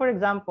 Let's say, for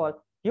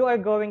example, you are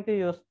going to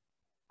use,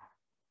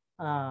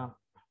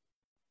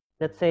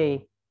 let's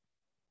say,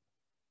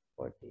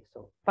 40.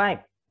 So 5.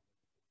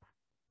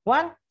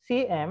 1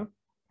 cm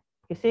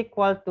is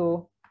equal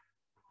to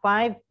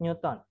 5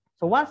 Newton.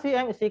 So 1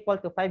 cm is equal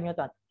to 5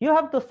 Newton. You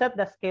have to set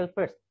the scale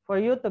first for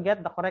you to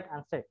get the correct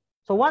answer.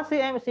 So 1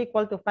 cm is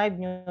equal to 5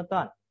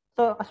 Newton.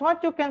 So as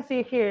what you can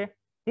see here,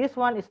 this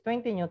one is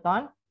 20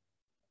 Newton.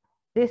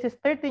 This is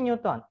 30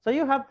 Newton. So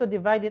you have to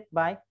divide it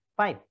by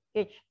 5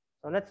 each.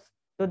 So let's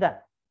do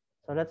that.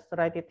 So let's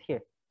write it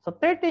here. So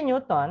 30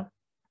 Newton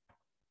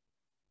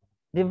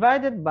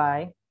divided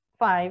by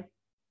 5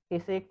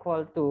 is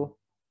equal to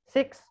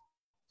 6.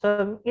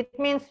 So it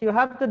means you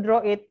have to draw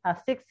it as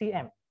 6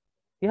 cm.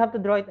 You have to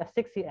draw it as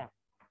 6 cm.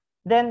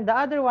 Then the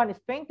other one is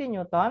 20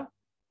 Newton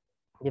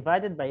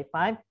divided by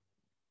 5.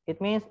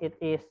 It means it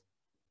is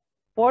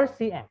 4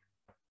 cm.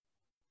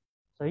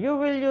 So you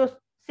will use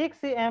 6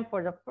 cm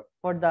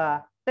for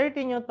the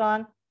 30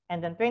 Newton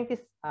and then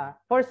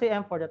 4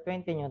 cm for the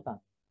 20 Newton.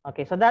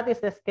 Okay, so that is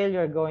the scale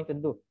you're going to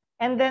do.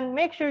 And then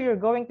make sure you're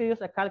going to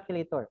use a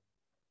calculator.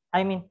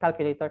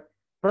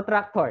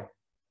 Protractor.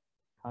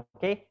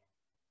 Okay,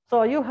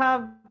 so you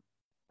have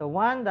the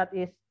one that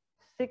is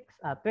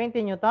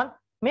 20 Newton.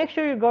 Make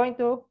sure you're going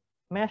to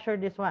measure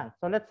this one.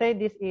 So let's say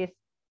this is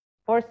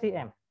 4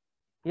 cm.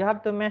 You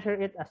have to measure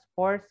it as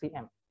 4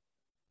 cm.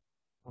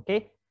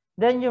 Okay,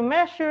 then you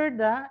measure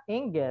the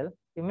angle.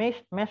 You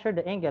measure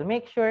the angle.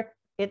 Make sure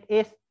it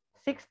is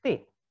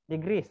 60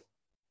 degrees.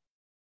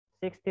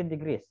 60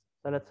 degrees.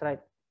 So let's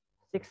write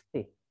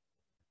 60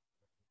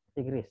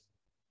 degrees.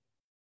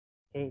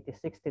 Okay, it is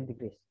 60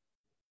 degrees.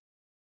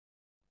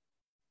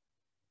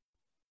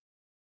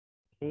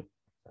 Okay,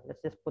 so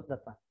let's just put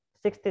that one.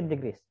 60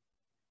 degrees.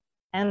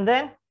 And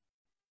then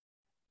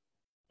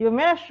you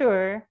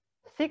measure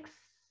 6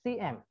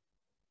 cm.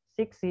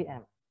 6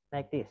 cm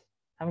like this.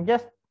 I'm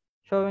just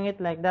showing it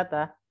like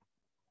that.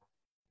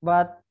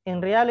 But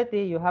in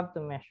reality, you have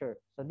to measure.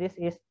 So this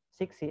is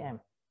 6 cm.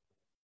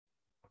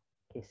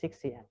 Okay, 6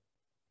 cm.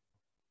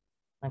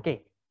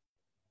 Okay.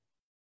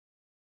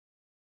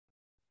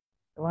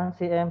 1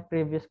 cm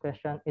previous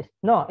question is,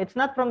 no, it's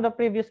not from the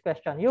previous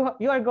question.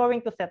 You are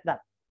going to set that.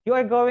 You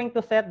are going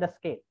to set the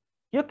scale.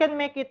 You can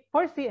make it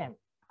 4 cm.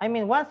 I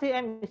mean, 1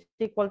 cm is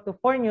equal to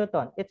 4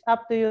 Newton. It's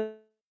up to you.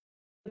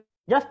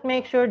 Just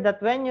make sure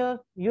that when you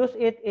use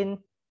it in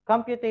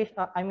computation,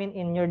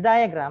 in your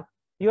diagram,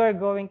 you are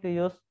going to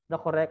use the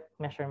correct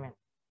measurement.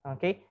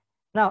 Okay.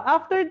 Now,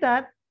 after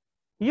that,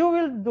 you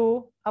will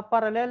do a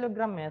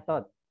parallelogram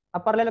method. A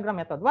parallelogram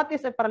method. What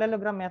is a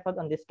parallelogram method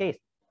on this case?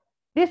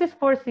 This is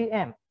 4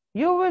 cm.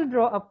 You will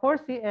draw a 4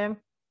 cm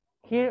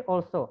here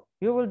also.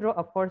 You will draw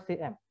a 4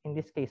 cm in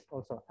this case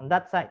also on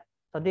that side.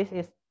 So this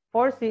is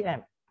 4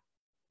 cm.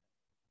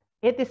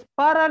 It is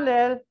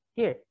parallel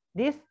here.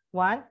 This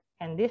one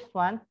and this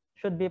one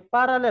should be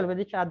parallel with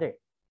each other.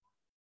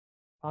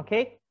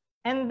 Okay.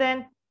 And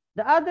then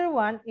the other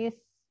one is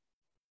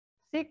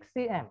 6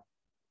 cm.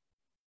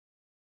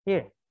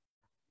 Here.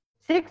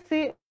 6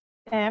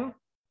 cm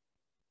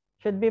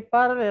should be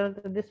parallel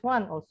to this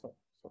one also.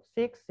 So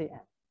 6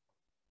 cm.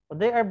 So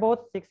they are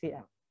both 6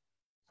 cm.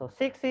 So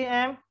 6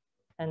 cm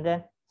and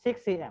then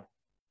 6 cm.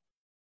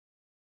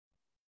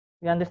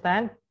 You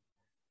understand?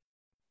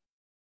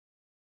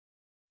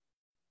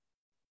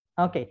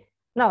 Okay.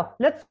 Now,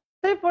 let's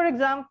say, for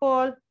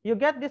example, you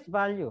get this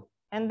value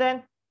and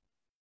then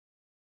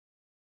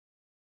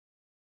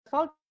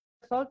the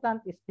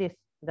resultant is this.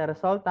 The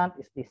resultant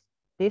is this.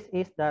 This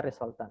is the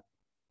resultant.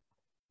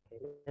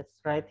 Okay, let's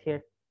write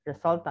here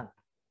resultant.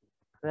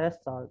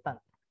 Resultant.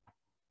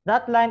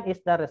 That line is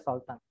the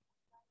resultant.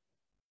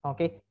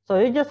 Okay, so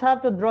you just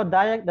have to draw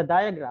the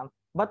diagram,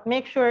 but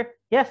make sure,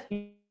 yes,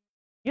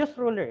 use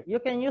ruler. You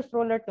can use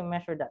ruler to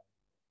measure that.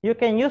 You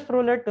can use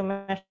ruler to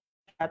measure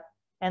that,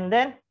 and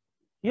then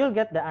you'll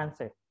get the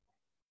answer.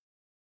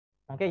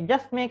 Okay,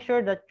 just make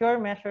sure that your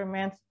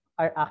measurements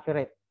are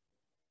accurate.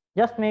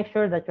 Just make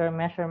sure that your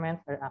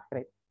measurements are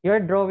accurate. Your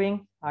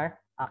drawings are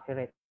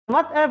accurate.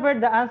 Whatever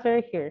the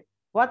answer here,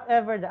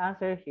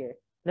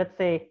 let's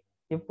say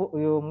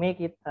you make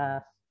it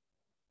as,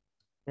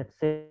 let's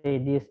say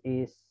this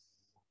is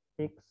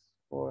 6,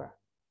 4.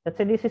 Let's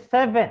say this is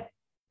 7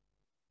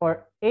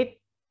 or 8.8.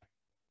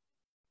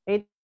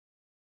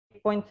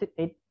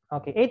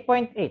 Okay,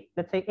 8.8.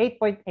 Let's say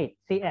 8.8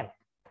 cm.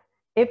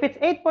 If it's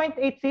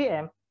 8.8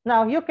 cm,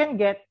 now you can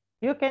get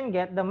you can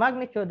get the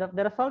magnitude of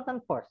the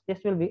resultant force. This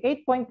will be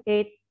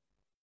 8.8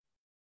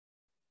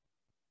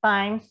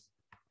 times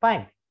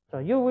 5. So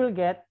you will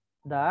get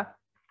the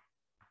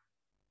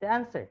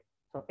answer.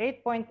 So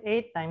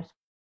 8.8 times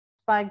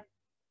 5,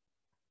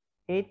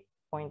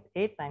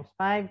 8.8 times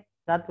 5,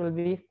 that will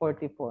be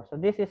 44. So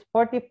this is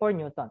 44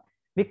 Newton.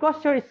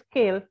 Because your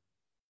scale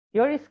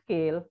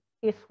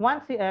is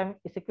 1 cm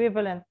is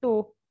equivalent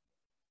to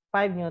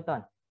 5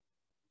 Newton.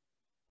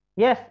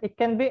 Yes, it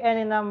can be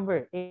any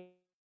number.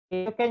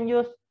 You can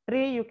use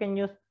 3, you can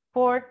use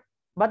 4,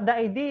 but the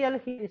ideal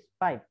here is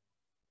 5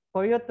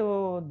 for you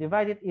to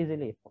divide it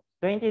easily.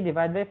 20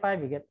 divided by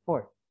 5, you get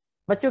 4.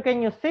 But you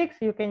can use 6,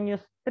 you can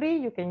use 3,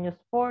 you can use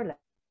 4.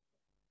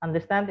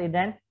 Understand it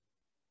then?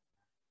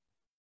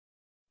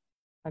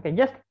 Okay,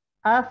 just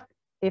ask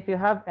if you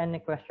have any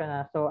question,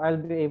 so I'll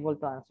be able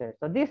to answer.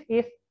 So this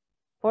is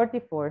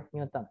 44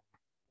 Newton.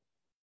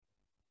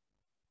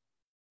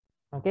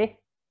 Okay.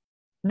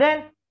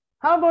 Then,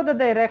 how about the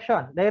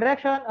direction?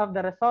 Direction of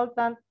the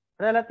resultant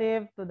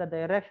relative to the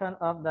direction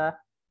of the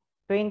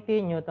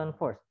 20 Newton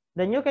force.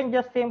 Then you can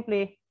just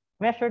simply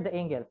measure the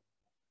angle.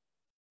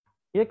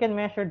 You can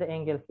measure the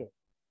angle here.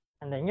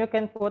 And then you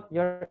can put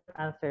your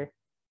answer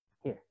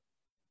here.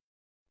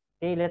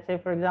 Okay, let's say,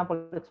 for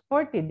example, it's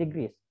 40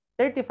 degrees,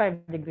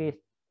 35 degrees,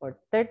 or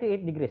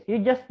 38 degrees. You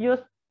just use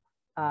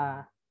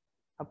a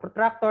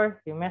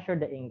protractor, you measure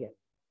the angle.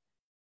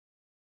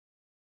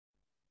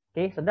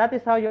 Okay, so that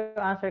is how you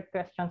answer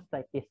questions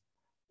like this.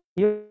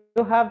 You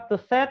have to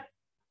set,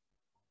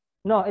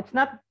 no, it's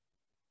not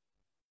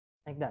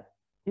like that.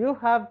 You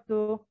have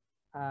to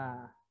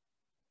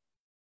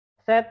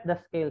set the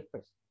scale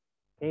first.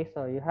 Okay,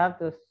 so you have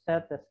to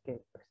set the scale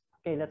first.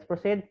 Okay, let's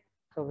proceed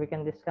so we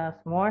can discuss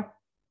more.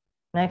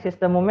 Next is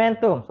the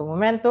momentum. So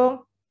momentum,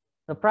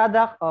 the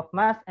product of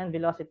mass and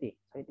velocity.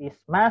 So it is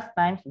mass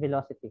times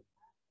velocity.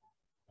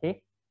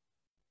 Okay.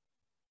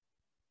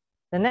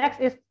 The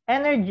next is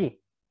energy.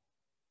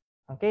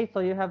 Okay, so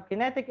you have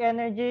kinetic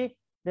energy,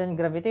 then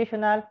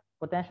gravitational,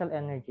 potential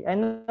energy. I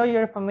know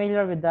you're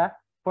familiar with the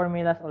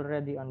formulas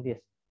already on this.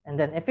 And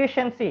then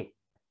efficiency.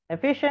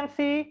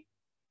 Efficiency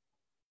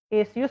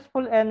is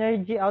useful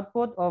energy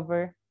output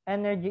over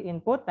energy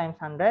input times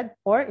 100,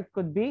 or it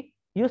could be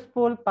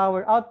useful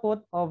power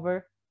output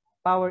over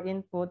power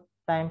input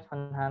times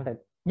 100.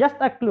 Just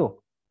a clue,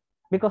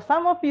 because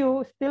some of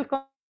you still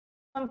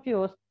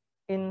confused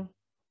in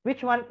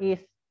which one is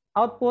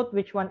output,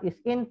 which one is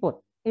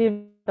input, if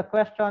the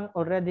question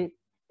already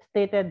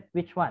stated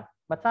which one.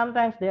 But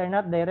sometimes they are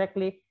not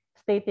directly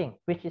stating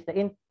which is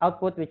the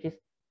output, which is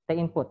the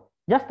input.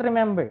 Just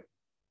remember,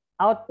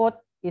 output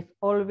is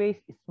always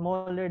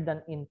smaller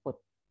than input.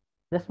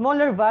 The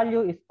smaller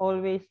value is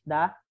always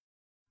the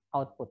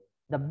output.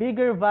 The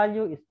bigger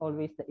value is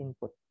always the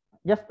input.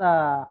 Just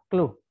a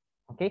clue,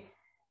 okay?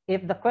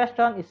 If the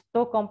question is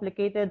too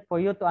complicated for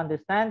you to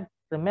understand,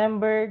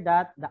 remember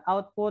that the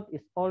output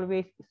is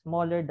always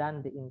smaller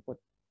than the input,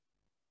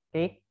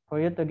 okay? For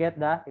you to get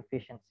the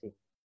efficiency.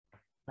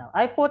 Now,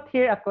 I put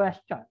here a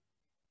question.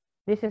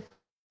 This is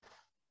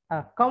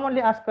a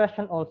commonly asked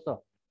question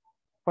also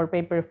for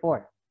paper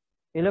 4.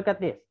 You look at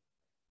this.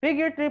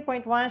 Figure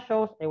 3.1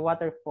 shows a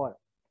waterfall.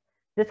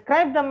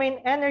 Describe the main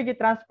energy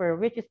transfer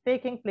which is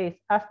taking place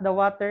as the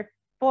water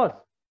falls.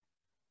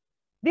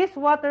 This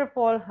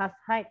waterfall has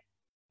height.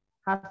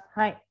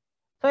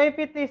 So if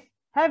it is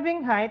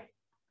having height,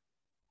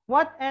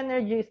 what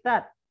energy is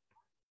that?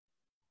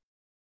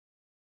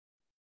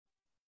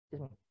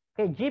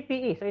 Okay,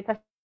 GPE. So it has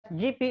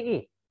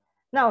GPE.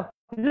 Now,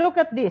 look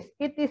at this.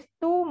 It is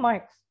 2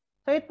 marks.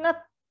 So it's not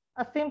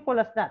as simple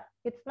as that.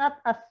 It's not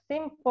as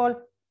simple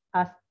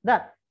as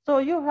that. So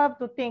you have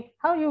to think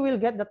how you will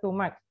get the 2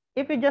 marks.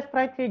 If you just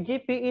write here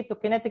GPE to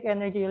kinetic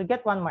energy, you'll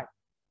get 1 mark.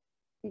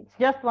 It's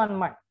just 1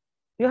 mark.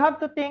 You have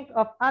to think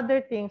of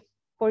other things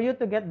for you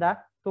to get the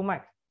 2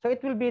 marks. So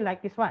it will be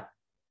like this one.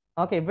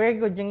 Okay, very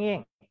good,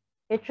 Jingying.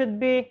 It should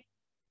be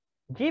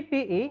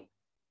GPE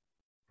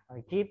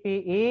or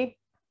GPE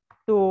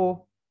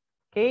to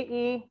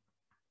KE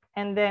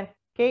and then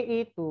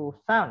KE to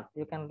sound.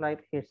 You can write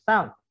here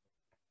sound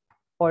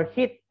or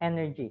heat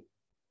energy.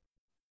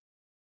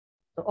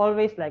 So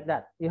always like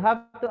that. You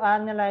have to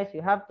analyze,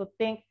 you have to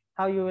think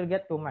how you will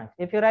get 2 marks.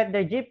 If you write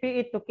the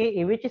GPE to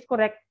KE, which is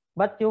correct,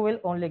 but you will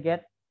only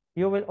get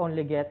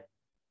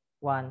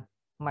 1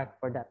 mark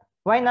for that.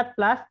 Why not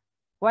plus?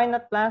 Why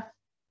not plus?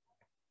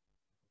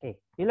 Okay,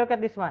 you look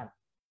at this one.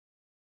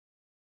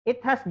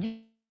 It has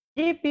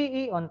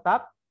GPE on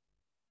top.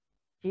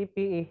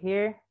 GPE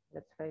here.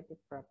 Let's write it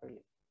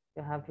properly.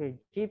 You have here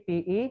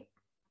GPE.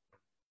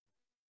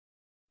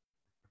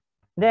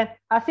 Then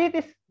as it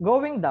is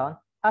going down,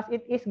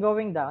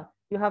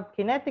 you have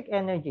kinetic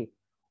energy.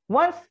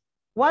 Once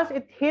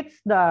it hits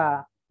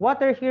the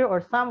water here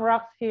or some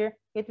rocks here,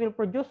 it will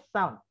produce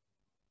sound.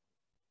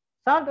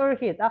 Sound or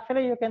heat.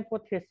 Actually, you can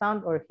put here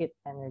sound or heat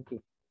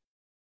energy.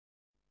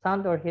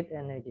 Sound or heat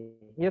energy.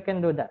 You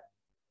can do that.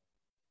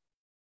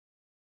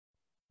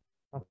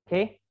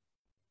 Okay.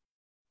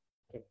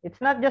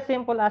 It's not just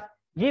simple as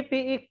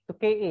GPE to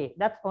KE,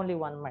 that's only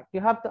 1 mark.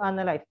 You have to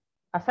analyze.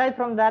 Aside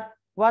from that,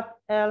 what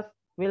else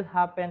will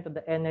happen to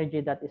the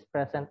energy that is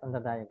present on the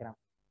diagram?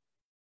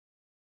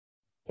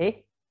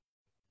 Okay.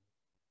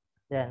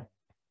 Then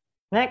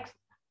next,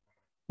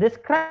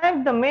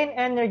 describe the main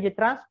energy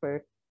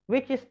transfer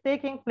which is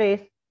taking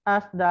place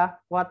as the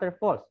water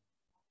falls.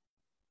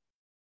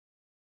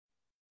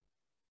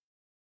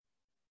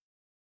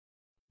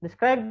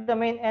 Describe the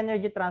main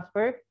energy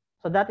transfer.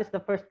 So that is the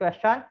first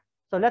question.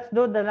 So let's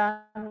do the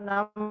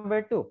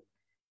number 2.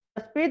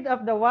 The speed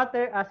of the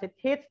water as it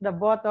hits the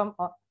bottom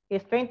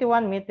is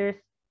 21 meters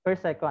per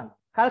second.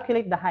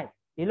 Calculate the height.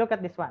 You look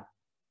at this one.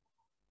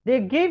 They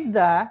give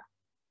the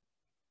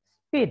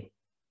speed,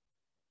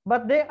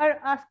 but they are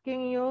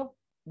asking you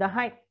the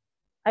height.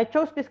 I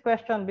chose this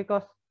question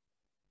because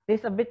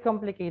this is a bit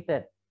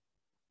complicated.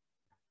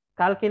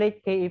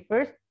 Calculate KE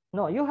first.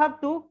 No, you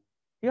have to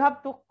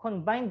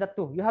combine the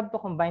two. You have to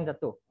combine the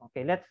two.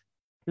 Okay, let's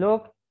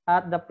look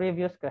at the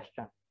previous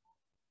question.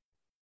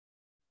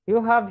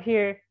 You have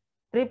here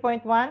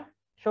 3.1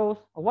 shows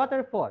a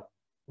waterfall.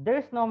 There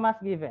is no mass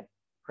given,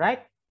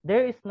 right?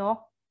 There is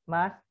no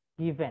mass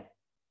given.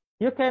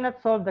 You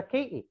cannot solve the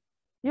KE.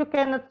 You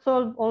cannot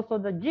solve also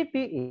the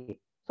GPE.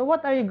 So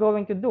what are you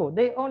going to do?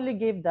 They only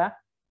give the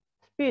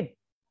speed.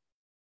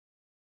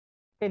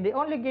 Okay, they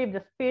only gave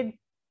the speed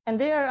and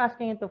they are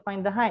asking you to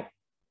find the height.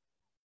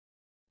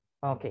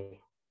 Okay.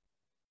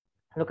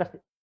 Look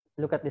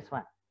at this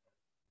one.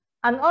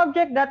 An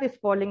object that is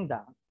falling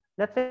down.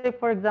 Let's say,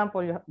 for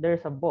example,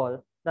 there's a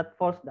ball that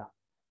falls down.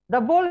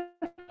 The ball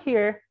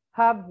here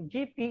have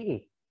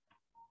GPE.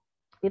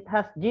 It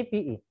has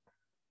GPE.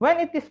 When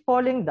it is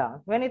falling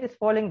down,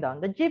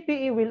 the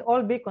GPE will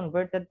all be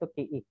converted to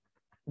KE.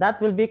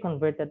 That will be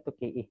converted to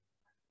KE.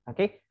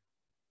 Okay.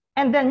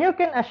 And then you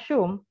can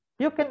assume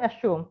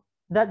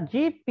that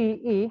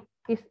GPE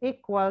is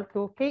equal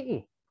to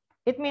KE.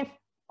 It means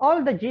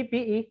all the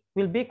GPE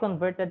will be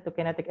converted to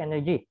kinetic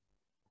energy.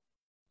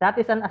 That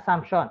is an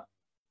assumption.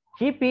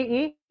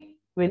 GPE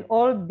will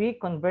all be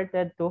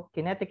converted to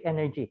kinetic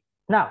energy.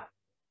 Now,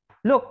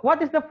 look,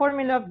 what is the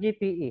formula of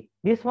GPE?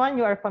 This one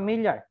you are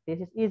familiar.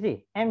 This is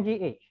easy,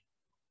 mgh.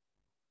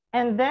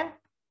 And then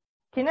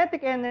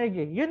kinetic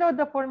energy, you know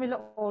the formula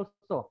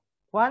also,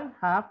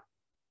 1/2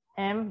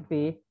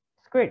 mv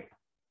squared.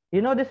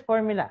 You know this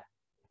formula,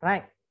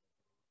 right?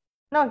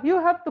 Now,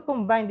 you have to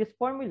combine this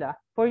formula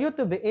for you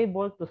to be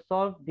able to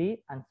solve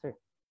the answer.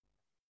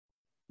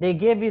 They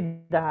gave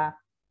you the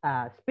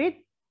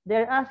speed.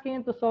 They're asking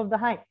you to solve the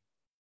height.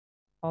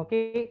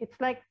 Okay, it's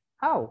like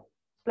how?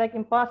 It's like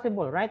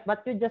impossible, right?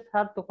 But you just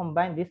have to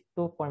combine these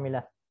two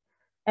formulas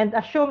and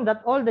assume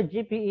that all the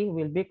GPE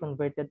will be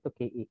converted to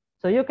KE.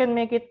 So you can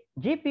make it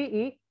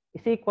GPE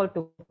is equal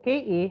to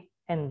KE.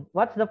 And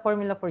what's the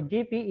formula for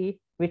GPE,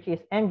 which is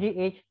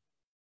mgh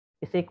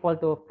is equal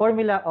to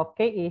formula of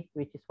KE,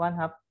 which is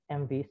 1/2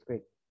 mv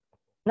squared.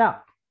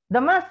 Now,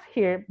 the mass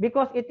here,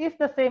 because it is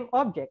the same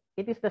object,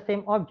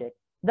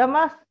 the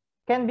mass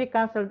can be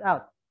canceled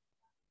out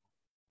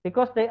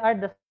because they are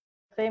the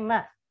same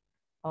mass.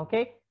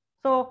 Okay,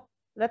 so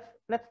let's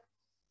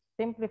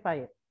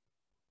simplify it.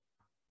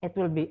 It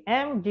will be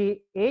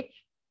mgh.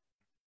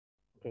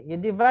 Okay, you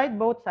divide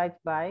both sides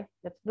by,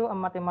 let's do a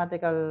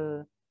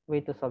mathematical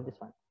way to solve this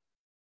one.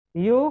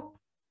 You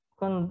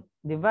can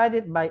divide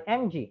it by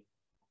mg.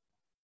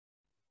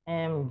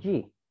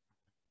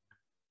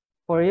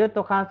 For you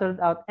to cancel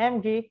out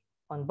mg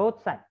on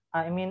both sides.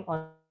 I mean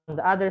on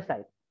the other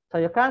side. So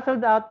you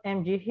canceled out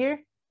mg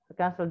here, you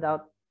canceled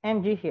out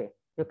mg here.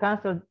 You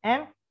canceled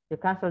m, you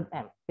canceled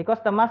m because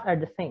the mass are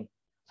the same.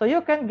 So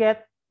you can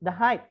get the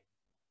height.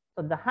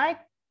 So the height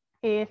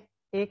is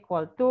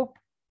equal to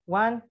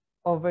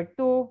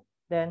 1/2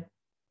 then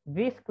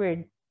v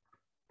squared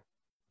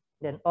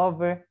then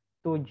over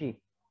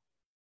 2g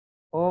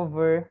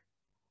over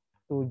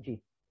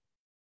 2g.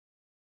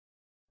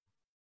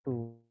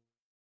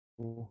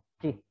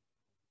 2g.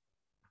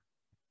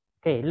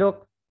 Okay,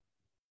 look.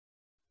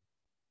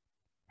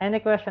 Any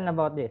question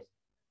about this?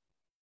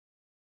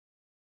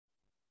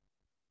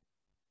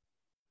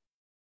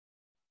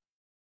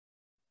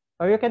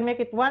 Or you can make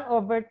it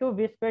 1/2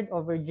 v squared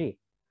over g.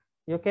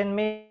 You can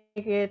make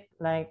it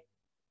like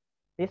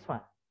this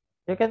one.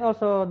 You can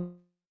also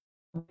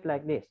do it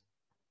like this.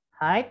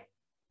 Height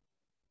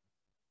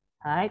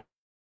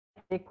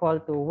equal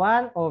to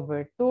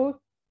 1/2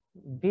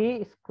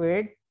 v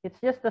squared. It's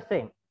just the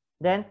same.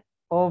 Then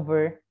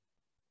over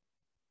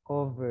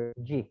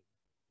g.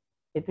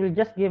 It will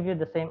just give you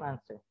the same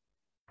answer.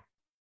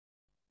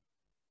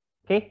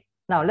 Okay,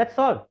 now let's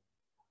solve.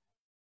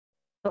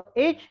 So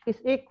h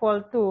is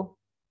equal to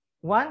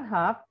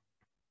 1/2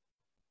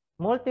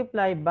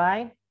 multiplied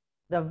by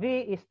the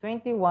v is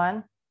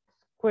 21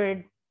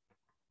 squared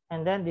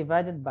and then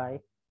divided by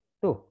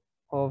 2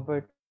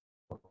 over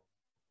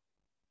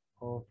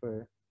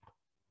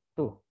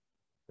 2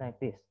 like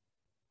this.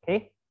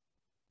 Okay,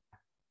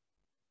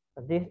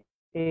 so this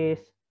is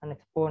an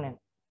exponent.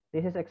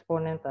 This is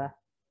exponent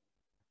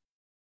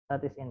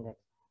that is index.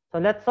 So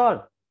let's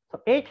solve.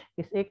 So h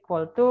is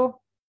equal to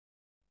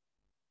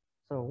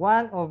So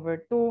 1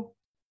 over 2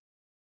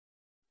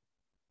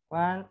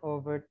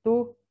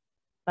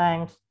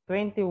 times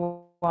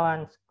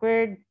 21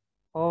 squared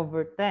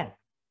over 10.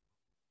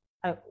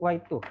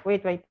 Why 2?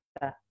 Wait.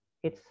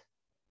 It's,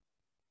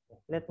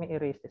 let me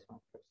erase this one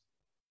first.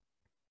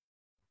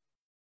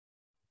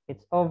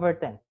 It's over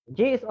 10.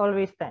 G is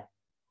always 10.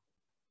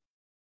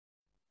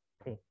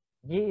 Okay,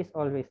 G is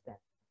always 10.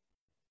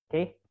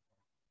 Okay,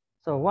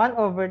 so 1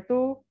 over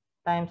 2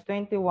 times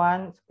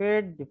 21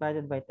 squared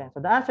divided by 10. So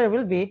the answer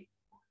will be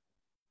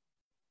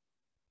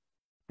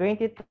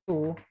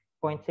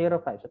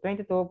 22.05. So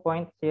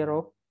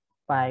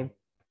 22.05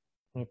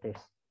 meters.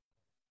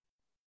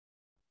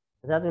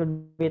 So that will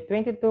be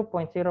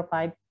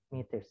 22.05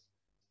 meters.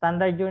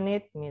 Standard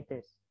unit,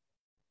 meters.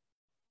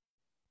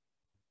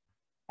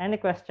 Any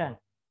question?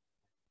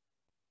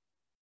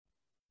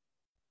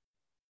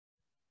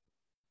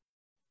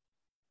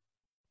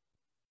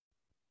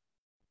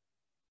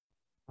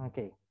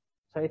 Okay,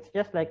 so it's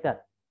just like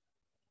that.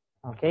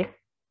 Okay,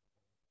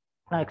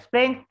 now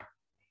explain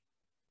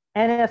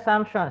any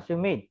assumptions you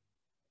made.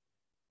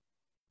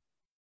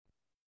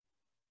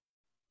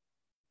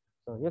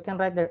 So you can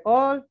write there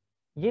all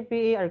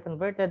GPE are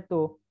converted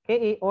to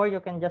KE, or you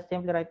can just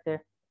simply write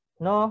there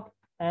no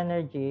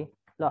energy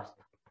lost.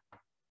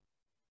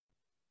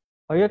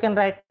 Or you can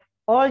write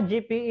all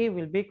GPE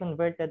will be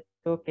converted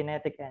to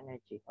kinetic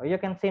energy. Or you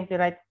can simply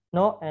write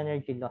no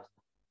energy lost.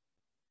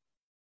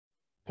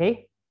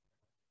 Okay.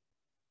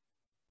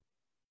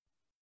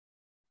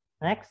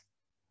 Next.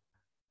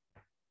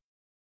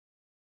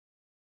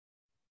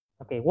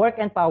 Okay, work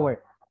and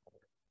power.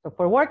 So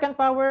for work and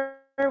power,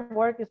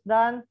 work is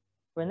done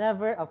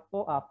whenever a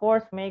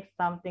force makes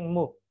something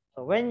move.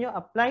 So when you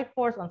apply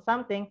force on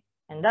something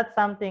and that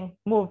something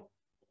move,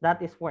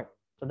 that is work.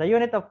 So the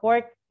unit of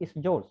work is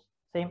joules,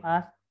 same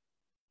as,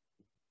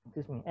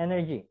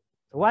 energy.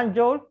 So 1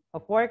 joule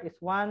of work is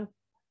 1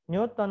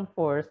 Newton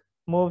force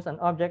moves an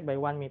object by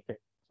 1 meter.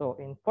 So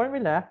in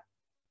formula,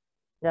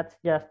 that's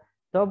just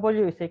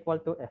W is equal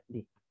to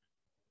FD.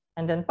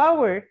 And then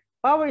power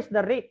is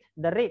the rate,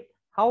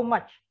 how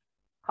much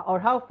or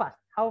how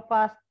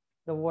fast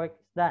the work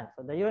is done.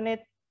 So the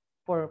unit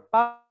for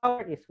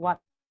power is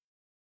watt.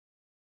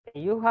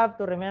 You have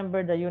to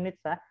remember the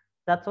units.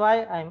 That's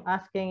why I'm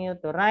asking you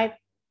to write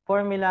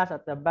formulas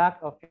at the back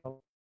of your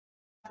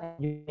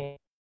unit.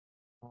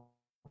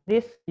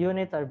 These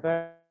units are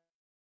very,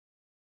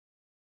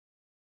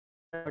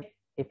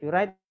 if you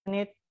write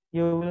unit,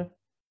 you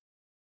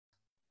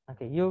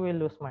will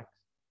lose marks.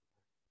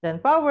 Then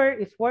power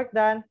is work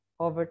done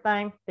over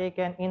time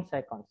taken in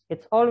seconds.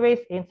 It's always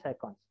in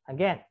seconds.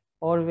 Again,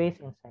 always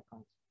in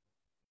seconds.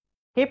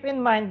 Keep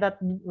in mind that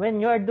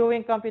when you are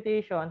doing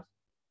computations,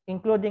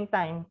 including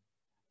time,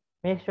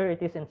 make sure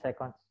it is in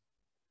seconds.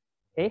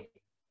 Okay.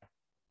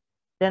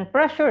 Then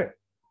pressure.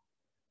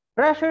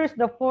 Pressure is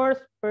the force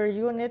per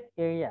unit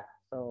area.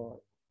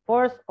 So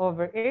force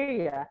over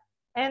area,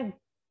 and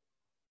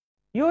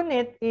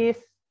unit is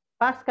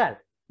Pascal.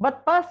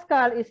 But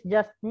Pascal is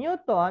just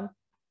Newton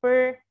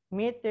per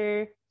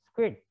meter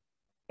squared.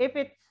 If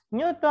it's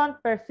Newton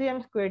per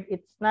cm squared,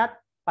 it's not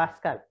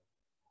Pascal.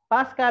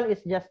 Pascal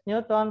is just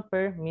Newton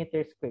per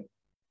meter squared.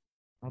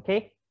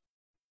 Okay.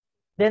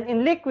 Then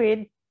in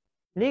liquid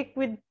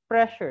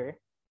pressure,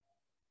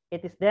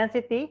 it is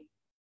density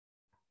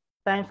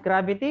times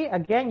gravity.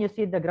 Again, you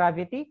see the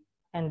gravity,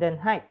 and then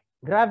height.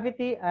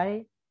 Gravity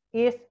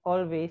is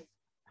always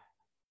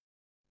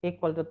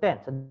equal to 10.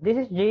 So this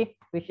is G,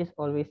 which is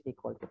always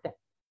equal to 10.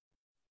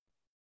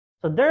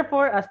 So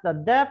therefore, as the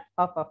depth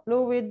of a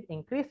fluid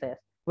increases,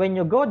 when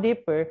you go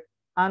deeper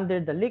under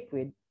the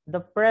liquid, the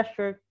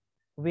pressure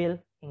will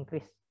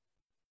increase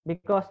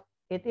because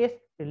it is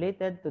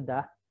related to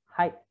the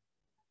height.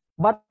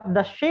 But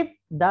the shape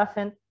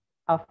doesn't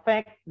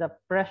affect the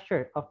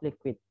pressure of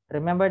liquid.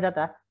 Remember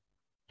that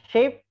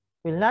shape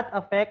will not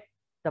affect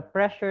the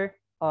pressure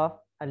of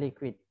a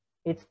liquid.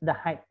 It's the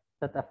height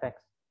that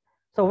affects.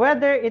 So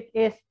whether it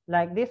is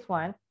like this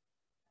one,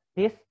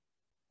 this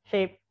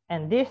shape,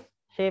 and this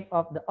shape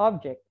of the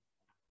object,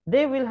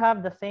 they will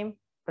have the same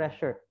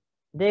pressure.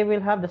 They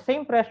will have the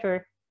same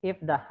pressure if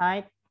the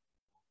height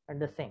are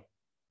the same,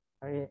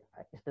 or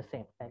is the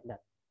same, like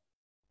that.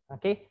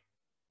 Okay.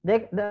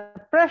 The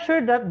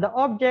pressure that the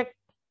object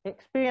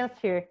experiences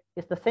here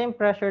is the same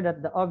pressure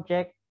that the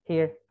object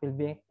here will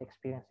be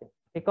experiencing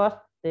because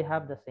they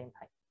have the same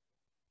height.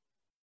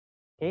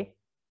 Okay.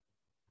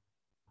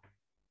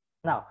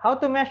 Now, how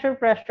to measure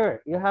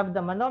pressure? You have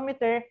the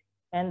manometer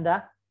and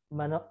the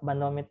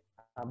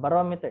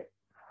barometer.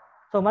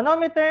 So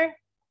manometer,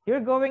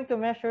 you're going to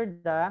measure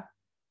the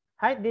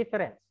height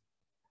difference.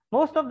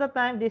 Most of the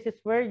time, this is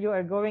where you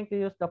are going to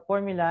use the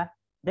formula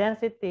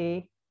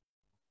density,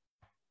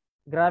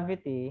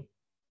 gravity,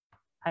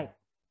 height.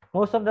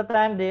 Most of the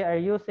time, they are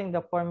using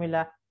the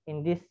formula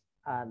in this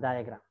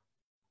diagram.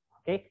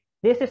 Okay,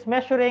 this is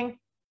measuring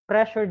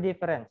pressure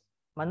difference.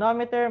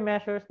 Manometer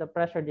measures the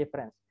pressure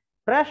difference.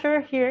 Pressure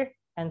here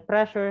and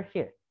pressure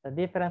here, the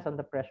difference on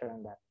the pressure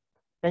on that.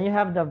 Then you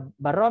have the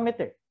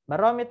barometer.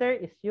 Barometer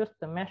is used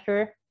to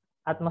measure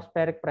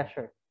atmospheric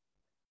pressure.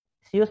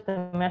 It's used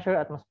to measure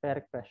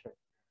atmospheric pressure.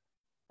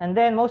 And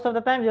then most of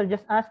the time, you'll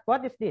just ask,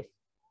 what is this?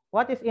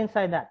 What is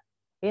inside that?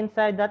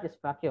 Inside that is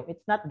vacuum.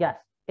 It's not gas.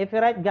 If you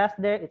write gas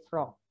there, it's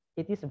wrong.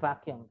 It is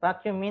vacuum.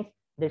 Vacuum means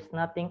there's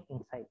nothing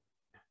inside.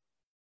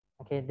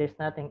 Okay, there's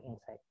nothing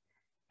inside.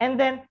 And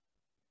then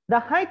the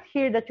height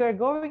here that you're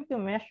going to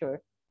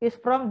measure is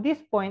from this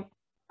point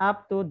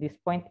up to this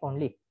point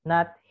only,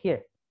 not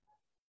here.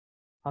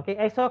 Okay,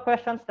 I saw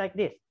questions like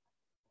this.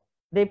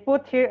 They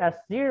put here as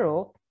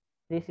 0,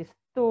 this is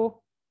 2,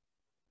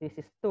 this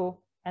is 2,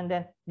 and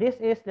then this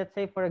is, let's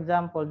say, for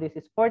example, this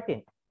is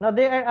 14. Now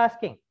they are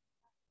asking,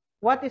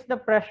 what is the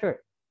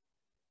pressure?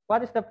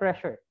 What is the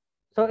pressure?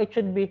 So it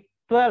should be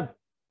 12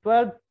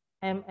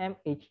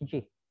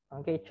 mmHg.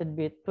 Okay, it should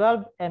be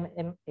 12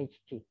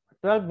 mmHg,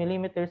 12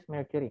 millimeters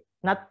mercury,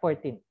 not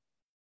 14.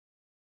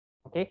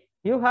 Okay,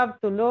 you have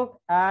to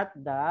look at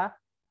the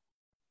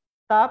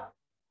top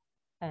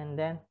and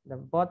then the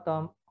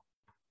bottom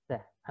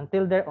there,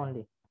 until there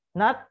only.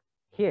 Not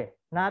here,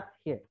 not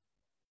here,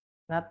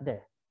 not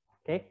there.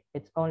 Okay,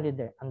 it's only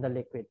there on the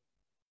liquid.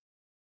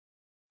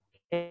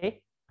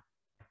 Okay,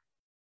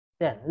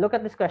 then look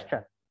at this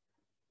question.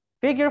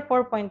 Figure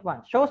 4.1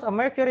 shows a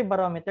mercury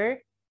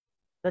barometer.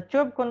 The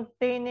tube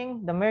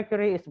containing the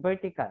mercury is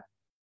vertical.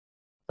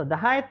 So the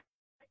height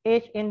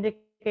H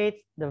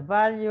indicates the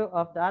value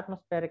of the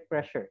atmospheric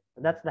pressure.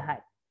 So that's the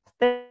height.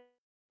 State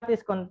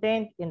is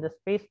contained in the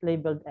space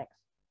labeled X.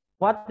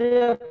 What do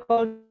you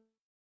call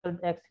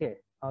X here?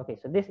 Okay,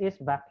 so this is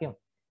vacuum,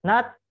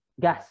 not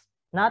gas,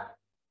 not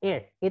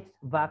air. It's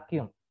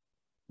vacuum.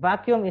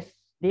 Vacuum is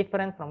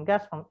different from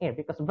gas, from air,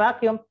 because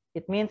vacuum,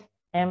 it means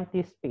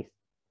empty space.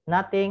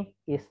 Nothing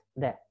is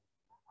there.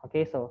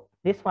 Okay, so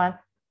this one,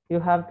 you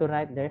have to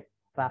write there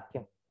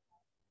vacuum.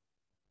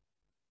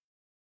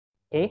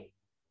 Okay,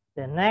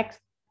 the next.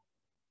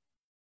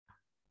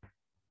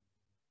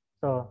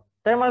 So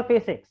thermal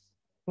physics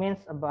means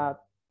about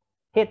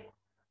heat.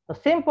 So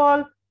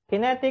simple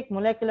kinetic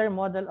molecular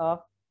model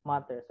of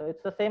matter. So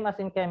it's the same as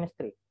in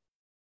chemistry.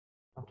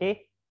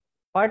 Okay,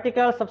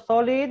 particles of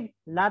solid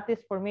lattice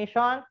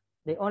formation,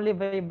 they only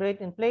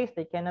vibrate in place,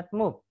 they cannot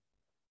move.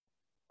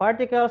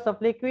 Particles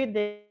of liquid,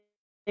 they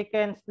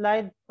can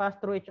slide pass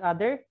through each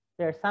other.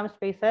 There are some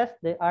spaces,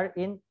 they are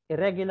in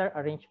irregular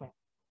arrangement.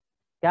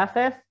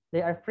 Gases,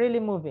 they are freely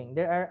moving.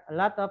 There are a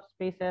lot of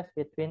spaces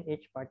between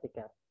each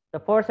particle. The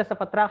forces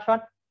of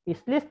attraction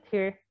is listed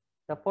here.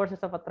 The forces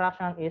of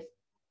attraction is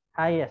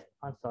highest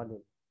on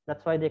solid.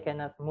 That's why they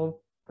cannot move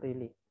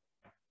freely.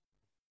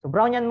 So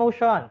Brownian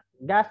motion,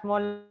 gas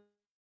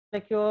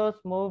molecules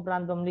move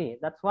randomly.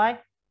 That's why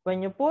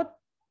when you put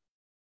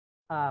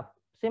a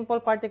simple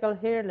particle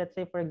here, let's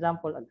say, for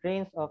example, a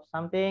grains of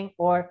something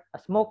or a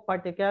smoke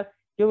particle,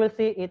 you will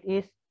see it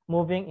is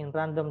moving in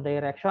random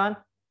direction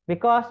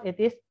because it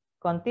is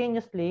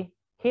continuously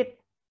hit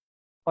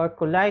or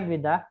collide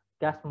with the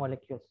gas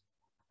molecules.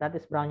 That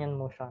is Brownian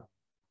motion.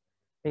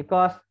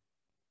 Because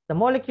the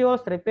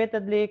molecules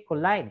repeatedly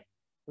collide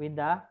with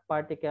the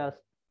particles,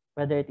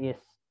 whether it is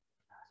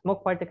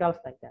smoke particles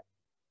like that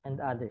and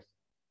others.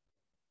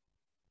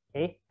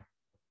 Okay.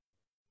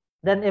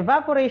 Then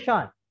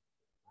evaporation.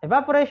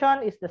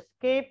 Evaporation is the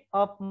escape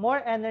of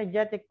more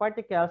energetic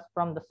particles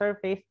from the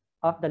surface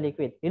of the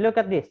liquid. You look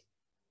at this.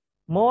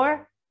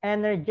 More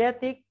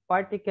energetic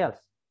particles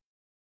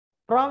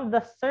from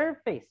the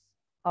surface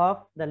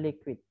of the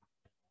liquid.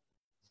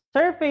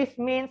 Surface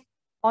means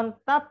on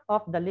top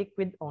of the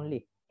liquid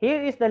only.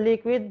 Here is the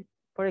liquid,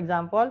 for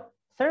example.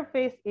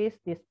 Surface is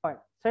this part.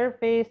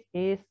 Surface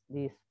is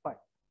this part.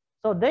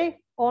 So they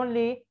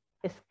only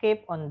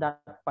escape on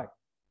that part.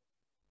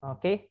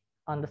 Okay,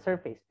 on the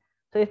surface.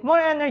 So if more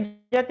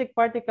energetic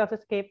particles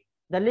escape,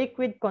 the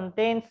liquid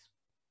contains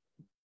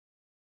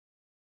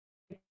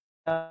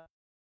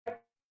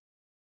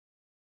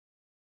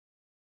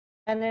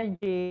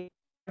energy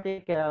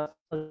particles,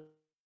 so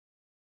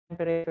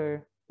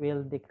temperature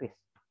will decrease.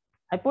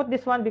 I put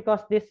this one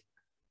because this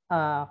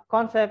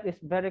concept is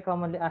very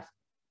commonly asked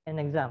in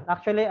exam.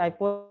 Actually, I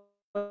put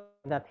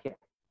that here.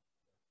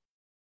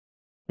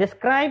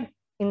 Describe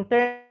in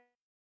terms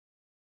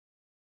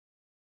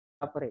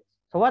of evaporates.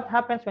 So what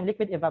happens when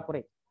liquid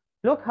evaporates?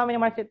 Look how many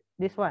marks it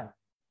this one.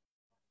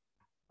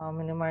 How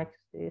many marks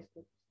is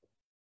it?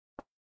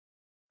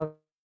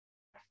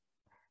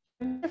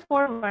 This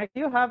 4 marks,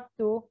 you have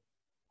to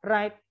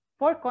write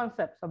 4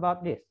 concepts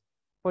about this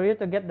for you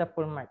to get the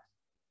full marks.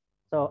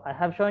 So I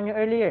have shown you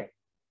earlier.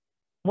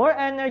 More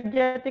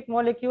energetic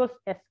molecules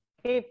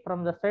escape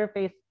from the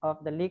surface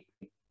of the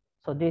liquid.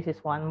 So this is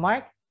 1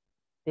 mark.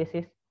 This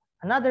is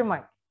another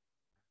mark.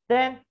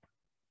 Then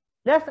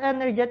less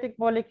energetic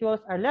molecules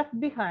are left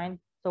behind.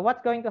 So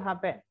what's going to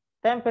happen?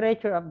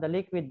 Temperature of the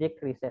liquid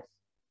decreases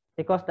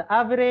because the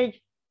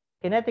average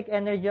kinetic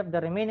energy of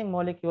the remaining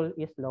molecule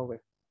is lower.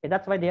 Okay,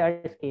 that's why they are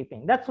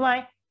escaping. That's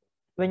why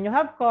when you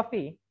have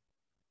coffee,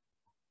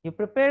 you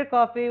prepare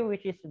coffee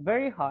which is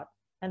very hot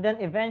and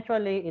then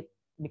eventually it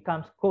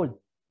becomes cold.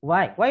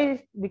 Why? Why is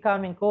it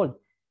becoming cold?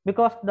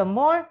 Because the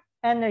more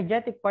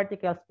energetic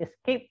particles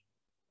escape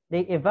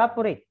they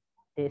evaporate,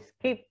 they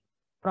escape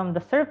from the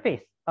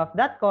surface of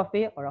that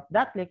coffee or of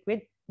that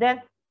liquid,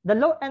 then the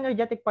low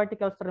energetic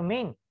particles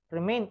remain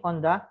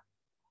on the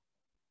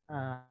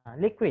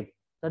liquid.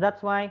 So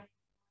that's why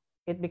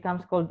it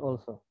becomes cold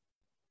also.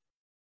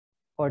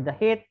 Or the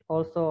heat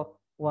also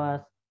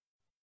was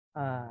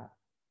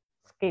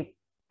escaped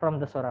from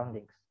the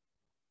surroundings.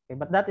 Okay,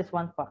 but that is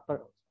one factor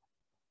also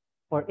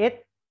for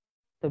it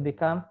to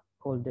become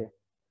colder.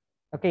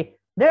 Okay,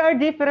 there are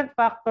different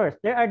factors.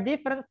 There are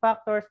different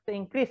factors to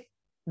increase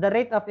the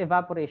rate of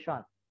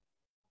evaporation.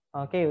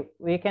 Okay,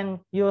 we can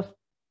use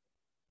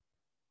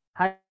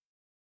high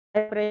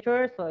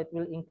temperature, so it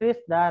will increase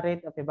the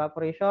rate of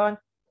evaporation.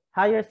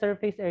 Higher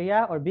surface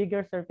area or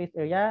bigger surface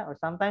area, or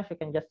sometimes you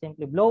can just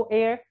simply blow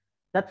air.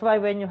 That's why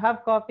when you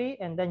have coffee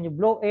and then you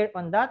blow air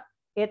on that,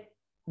 it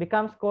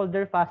becomes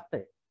colder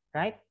faster,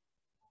 right?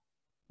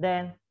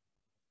 Then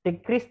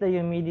decrease the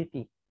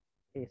humidity.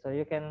 Okay, so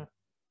you can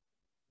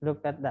look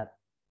at that.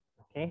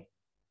 Okay.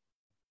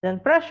 Then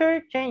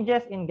pressure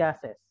changes in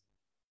gases.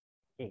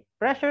 Okay.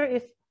 Pressure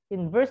is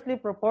inversely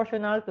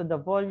proportional to the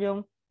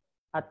volume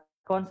at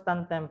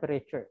constant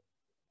temperature.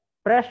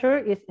 Pressure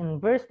is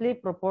inversely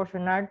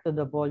proportional to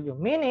the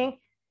volume, meaning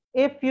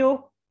if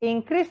you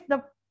increase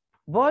the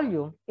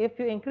volume,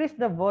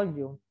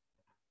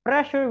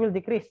 pressure will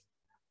decrease.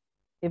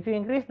 If you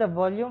increase the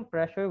volume,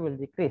 pressure will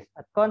decrease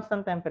at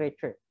constant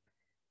temperature.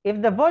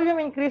 If the volume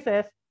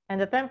increases and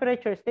the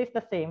temperature stays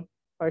the same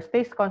or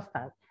stays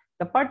constant,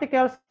 the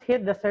particles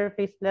hit the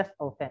surface less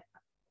often.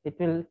 It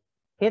will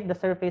hit the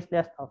surface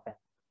less often.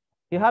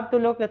 You have to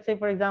look, let's say,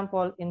 for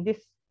example, in this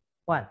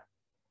one.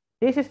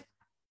 This is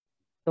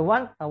the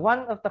one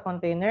of the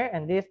container,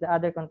 and this the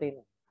other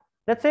container.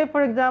 Let's say,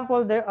 for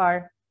example, there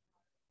are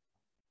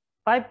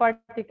 5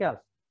 particles,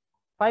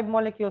 5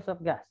 molecules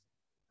of gas.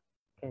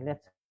 Okay,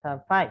 let's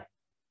have 5.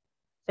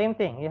 Same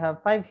thing, you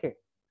have 5 here.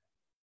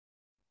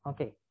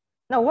 Okay.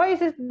 Now, why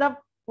is it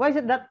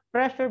that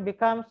pressure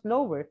becomes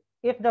lower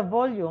if the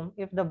volume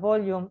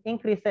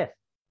increases?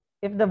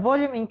 If the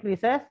volume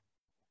increases,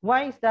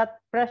 why is that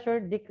pressure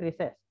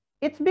decreases?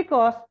 It's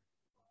because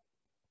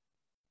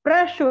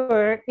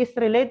pressure is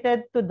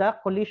related to the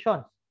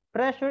collisions.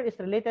 Pressure is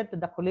related to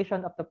the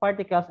collision of the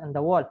particles and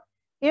the wall.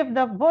 If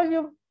the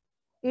volume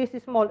is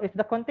small, if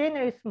the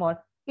container is small,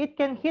 it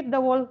can hit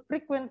the wall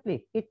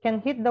frequently. It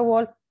can hit the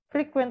wall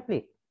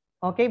frequently,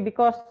 okay,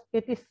 because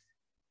it is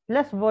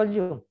less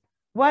volume.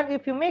 While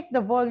if you make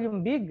the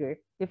volume bigger,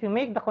 if you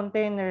make the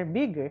container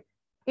bigger,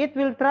 it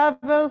will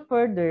travel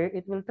further.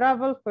 It will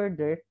travel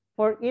further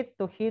for it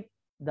to hit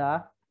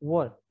the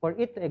wall, for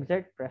it to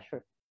exert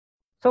pressure.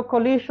 So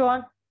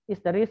collision is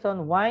the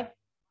reason why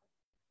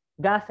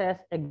gases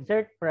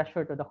exert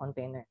pressure to the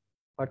container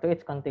or to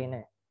its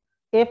container.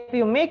 If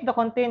you make the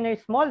container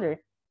smaller,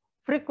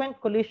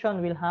 frequent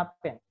collision will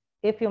happen.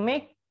 If you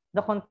make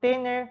the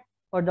container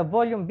or the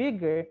volume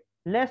bigger,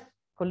 less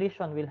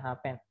collision will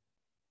happen.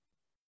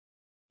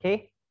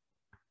 Okay?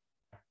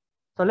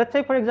 So let's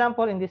say, for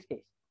example, in this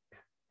case,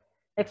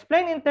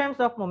 explain in terms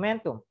of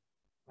momentum.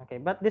 Okay,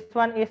 but this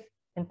one is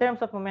in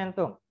terms of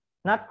momentum,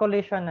 not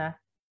collision.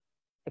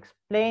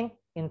 Explain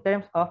in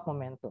terms of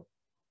momentum.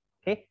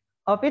 Okay,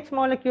 of its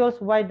molecules,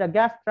 why the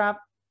gas trap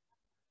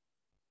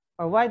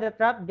or why the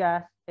trapped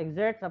gas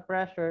exerts a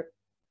pressure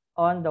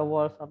on the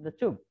walls of the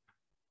tube.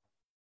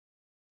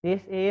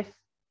 This is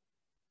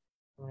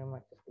 3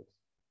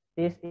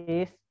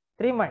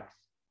 marks.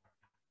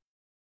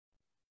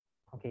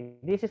 Okay,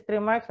 this is 3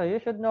 marks, so you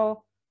should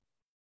know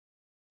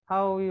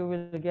how you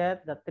will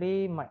get the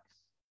 3 marks.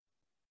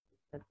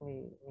 Let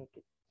me make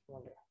it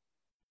smaller.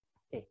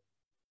 Okay,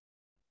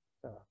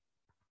 so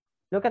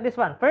look at this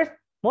one. First,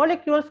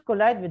 molecules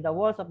collide with the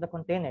walls of the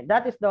container.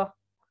 That is the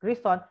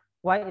reason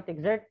why it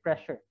exerts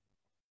pressure.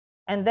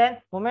 And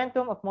then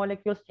momentum of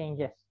molecules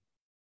changes.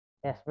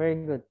 Yes, very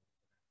good.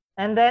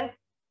 And then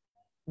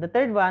the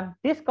third one,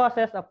 this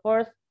causes a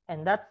force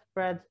and that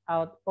spreads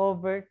out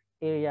over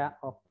area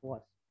of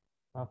walls.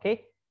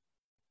 Okay.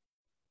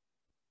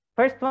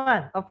 First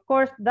one, of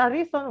course, the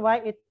reason why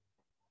it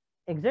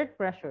exerts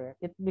pressure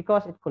is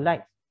because it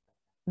collides.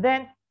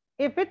 Then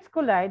if it's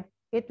collide,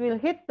 it will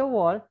hit the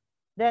wall,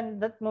 then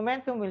the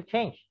momentum will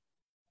change.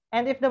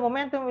 And if the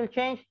momentum will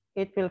change,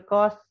 it will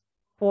cause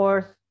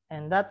force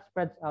and that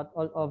spreads out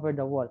all over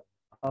the wall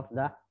of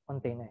the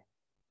container.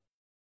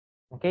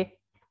 Okay.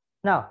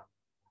 Now,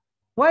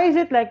 why is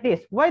it like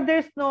this? Why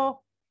there's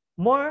no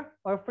more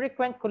or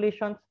frequent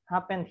collisions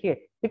happen here?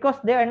 Because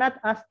they are not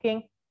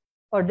asking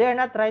or they're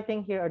not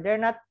writing here or they're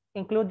not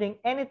including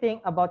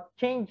anything about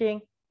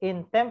changing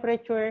in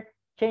temperature,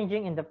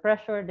 changing in the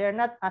pressure. They're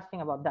not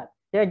asking about that.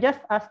 They're just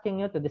asking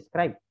you to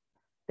describe.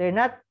 They're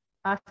not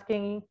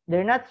asking,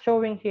 they're not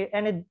showing here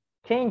any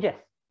changes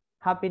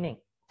happening.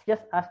 It's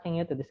just asking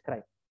you to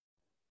describe.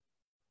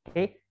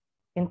 Okay.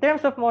 In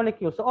terms of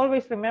molecules, so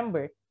always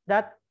remember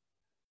that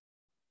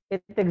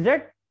it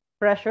exerts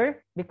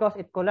pressure because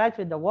it collides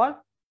with the wall.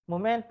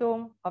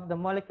 Momentum of the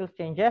molecules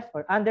changes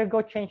or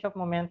undergo change of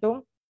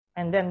momentum,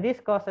 and then this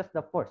causes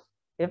the force.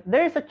 If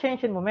there is a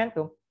change in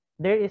momentum,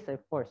 there is a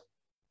force.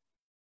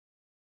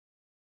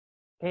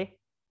 Okay.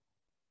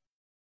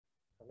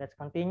 So let's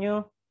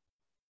continue.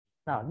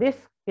 Now, this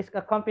is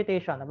a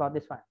computation about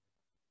this one.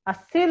 A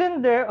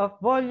cylinder of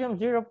volume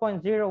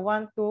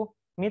 0.012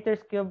 meters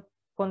cubed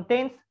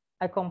contains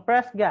a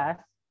compressed gas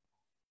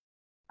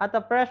at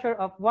a pressure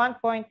of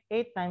 1.8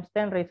 times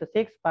 10 raised to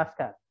 6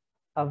 Pascal.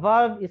 A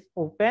valve is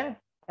open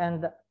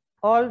and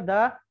all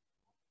the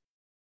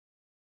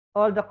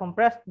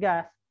compressed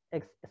gas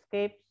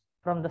escapes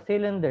from the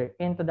cylinder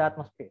into the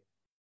atmosphere.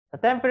 The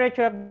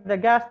temperature of the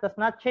gas does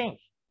not change.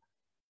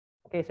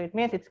 Okay, so it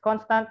means it's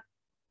constant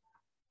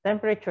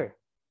temperature.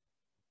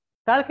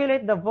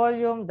 Calculate the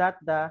volume that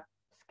the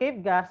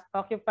escape gas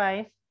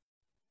occupies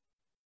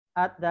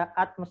at the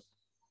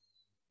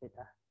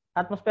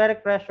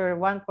atmospheric pressure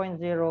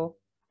 1.0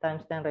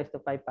 times 10 raised to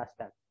 5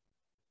 Pascal.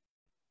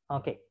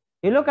 Okay,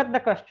 you look at the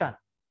question.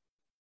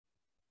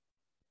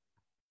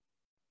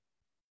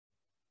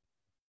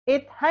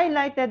 It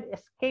highlighted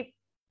escape,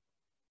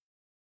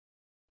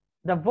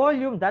 the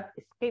volume that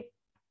escaped.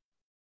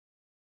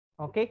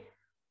 Okay,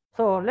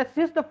 so let's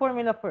use the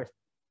formula first.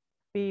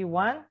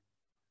 P1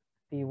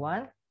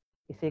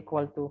 is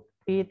equal to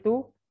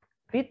P2.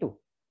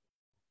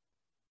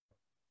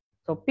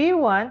 So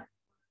P1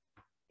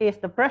 is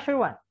the pressure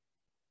one.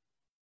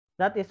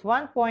 That is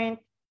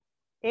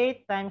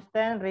 1.8 times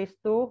 10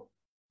 raised to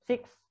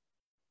 6.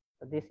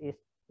 So this is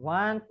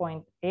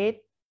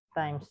 1.8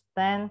 times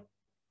 10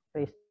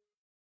 raised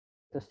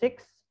to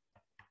 6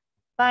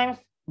 times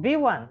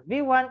V1.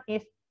 V1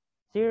 is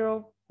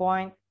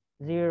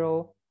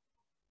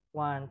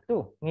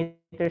 0.012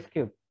 meters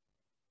cubed.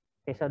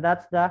 Okay, so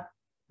that's the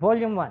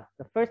volume 1,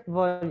 the first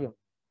volume.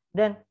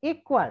 Then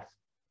equals,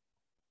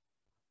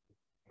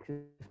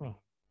 excuse me,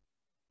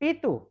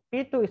 P2.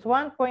 P2 is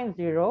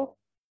 1.0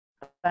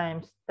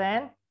 times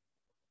 10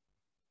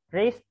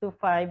 raised to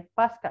 5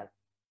 Pascal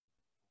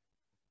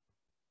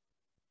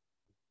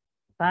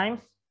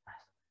times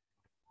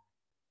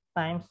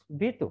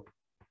V2.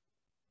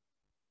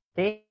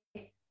 Okay,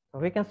 so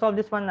we can solve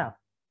this one now.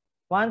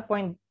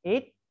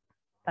 1.8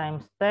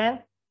 times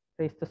 10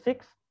 raised to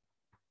 6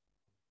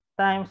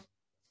 times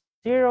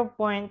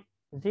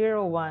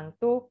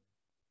 0.012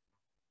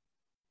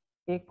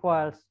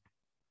 equals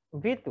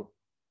V2.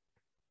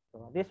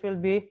 So this will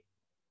be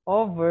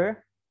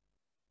over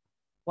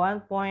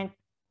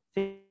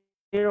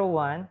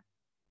 1.01,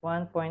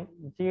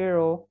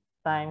 1.0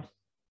 times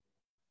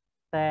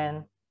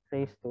 10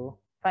 raised to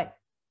 5.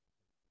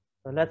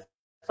 So let's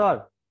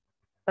solve.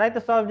 Try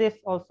to solve this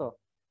also.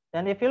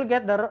 And if you'll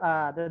get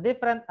a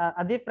different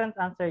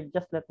answer,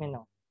 just let me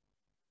know.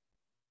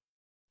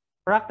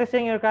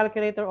 Practicing your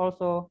calculator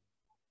also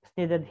is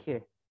needed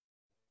here.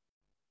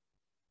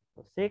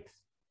 So 6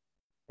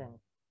 then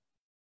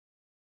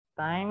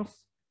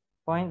times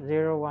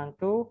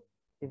 0.012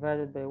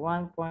 divided by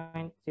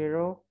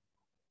 1.0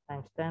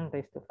 times 10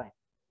 raised to 5.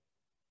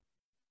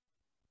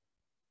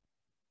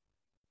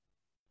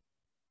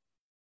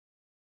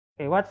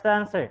 Okay, what's the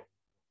answer?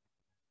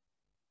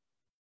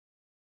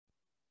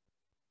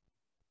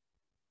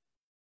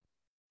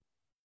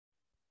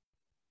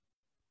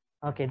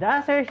 Okay, the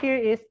answer here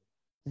is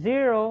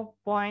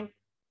 0.216.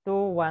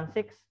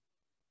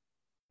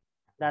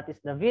 That is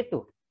the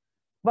V2.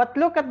 But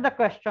look at the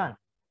question.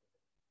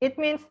 It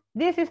means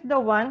this is the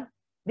one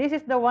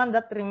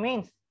that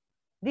remains.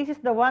 This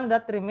is the one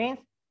that remains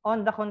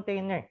on the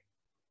container.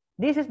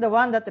 This is the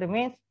one that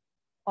remains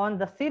on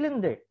the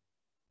cylinder.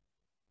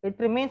 It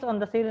remains on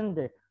the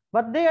cylinder.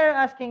 But they are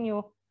asking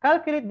you,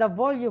 calculate the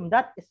volume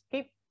that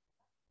escaped.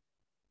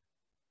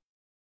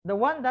 The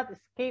one that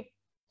escaped.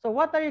 So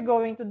what are you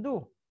going to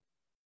do?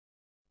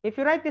 If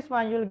you write this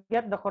one, you'll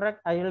get the correct,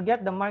 you'll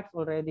get the marks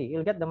already.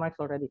 You'll get the marks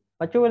already,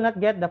 but you will not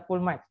get the full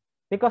marks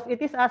because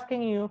it is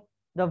asking you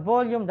the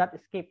volume that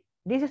escaped.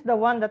 This is the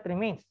one that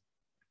remains.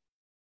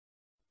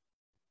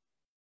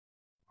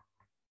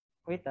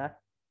 Wait,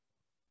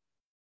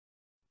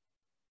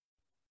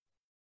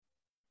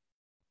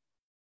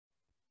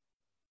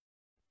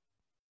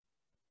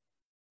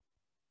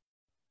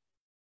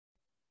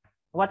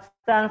 What's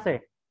the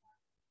answer?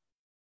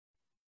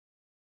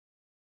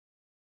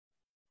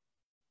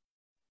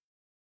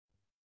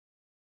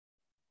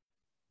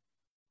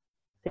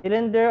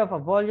 Cylinder of a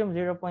volume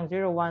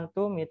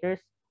 0.012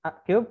 meters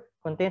cube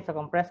contains a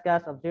compressed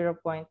gas of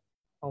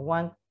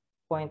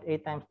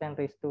 1.8 times 10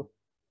 raised to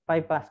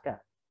 5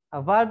 Pascal.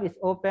 A valve is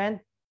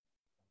opened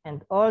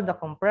and all the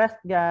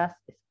compressed gas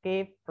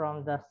escaped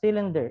from the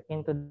cylinder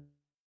into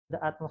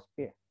the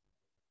atmosphere.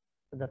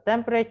 So the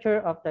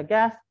temperature of the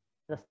gas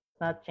does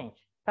not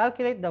change.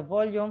 Calculate the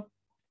volume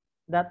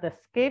that the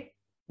escaped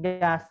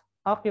gas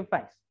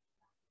occupies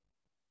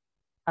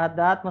at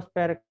the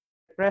atmospheric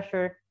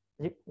pressure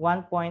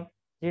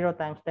 1.0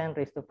 times 10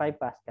 raised to 5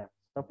 Pascal.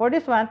 So for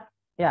this one,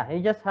 yeah,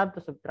 you just have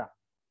to subtract.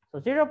 So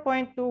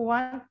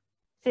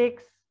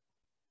 0.216,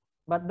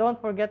 but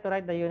don't forget to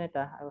write the unit.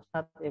 I was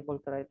not able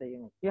to write the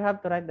unit. You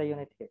have to write the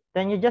unit here.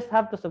 Then you just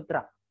have to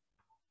subtract.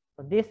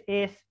 So this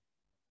is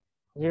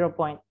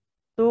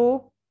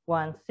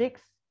 0.216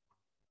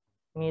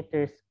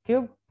 meters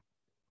cubed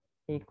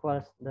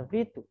equals the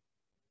V2.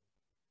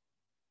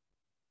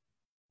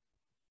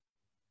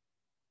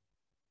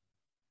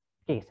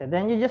 Okay, so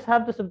then you just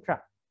have to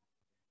subtract.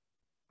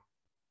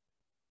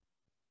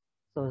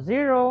 So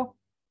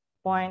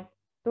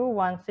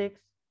 0.216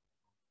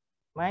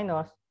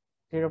 minus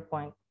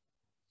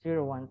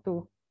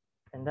 0.012,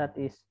 and that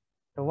is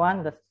the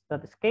one that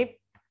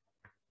escaped.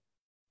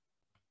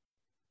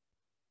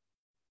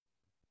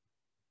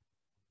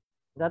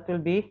 That will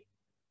be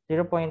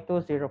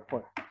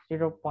 0.204.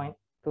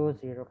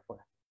 0.204.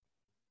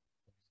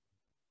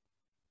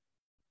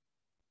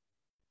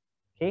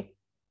 Okay.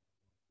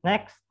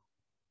 Next.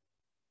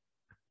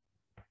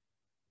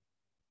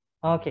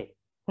 Okay.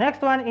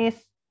 Next one is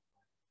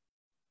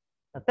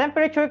the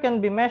temperature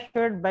can be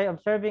measured by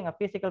observing a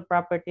physical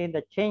property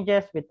that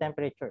changes with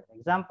temperature.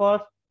 Examples: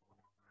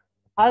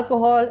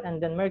 alcohol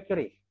and then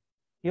mercury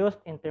used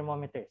in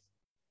thermometers.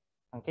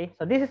 Okay,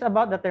 so this is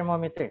about the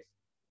thermometers.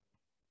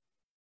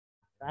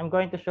 I'm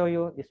going to show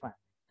you this one.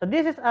 So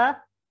this is a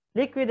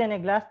liquid and a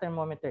glass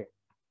thermometer.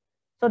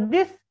 So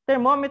this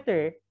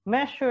thermometer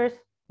measures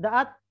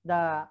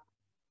the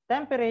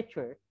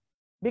temperature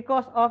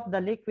because of the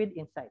liquid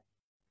inside.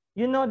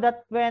 You know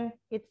that when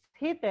it is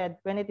heated,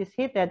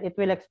 it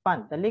will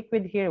expand. The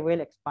liquid here will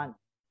expand.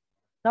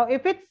 Now,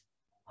 if it's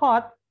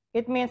hot,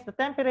 it means the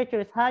temperature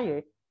is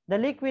higher. The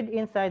liquid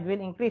inside will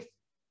increase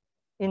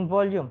in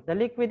volume. The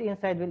liquid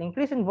inside will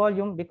increase in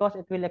volume because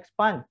it will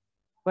expand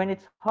when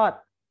it's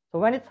hot. So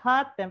when it's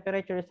hot,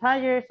 temperature is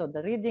higher, so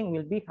the reading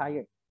will be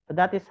higher. So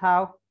that is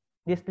how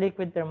this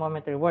liquid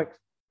thermometer works.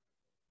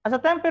 As the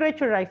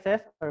temperature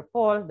rises or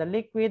falls, the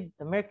liquid,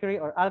 the mercury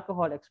or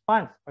alcohol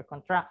expands or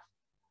contracts.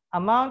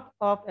 Amount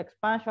of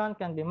expansion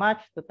can be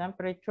matched to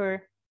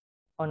temperature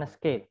on a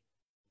scale.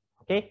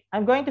 Okay,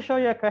 I'm going to show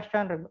you a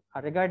question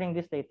regarding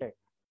this later.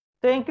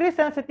 To increase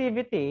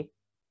sensitivity,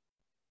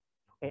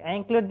 okay, I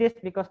include this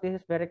because this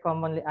is very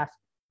commonly asked.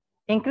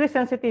 Increase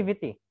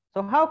sensitivity.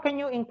 So how can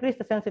you increase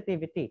the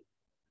sensitivity?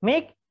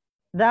 Make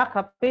the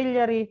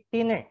capillary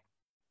thinner.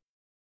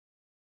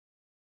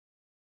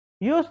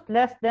 Use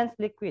less dense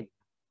liquid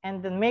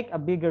and then make a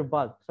bigger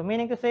bulb. So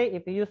meaning to say,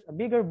 if you use a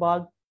bigger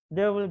bulb,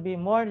 there will be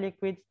more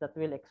liquids that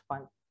will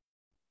expand.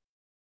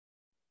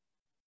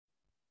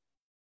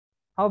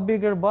 How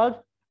bigger bulbs?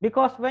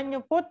 Because when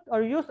you put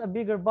or use a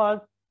bigger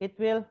bulb, it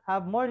will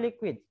have more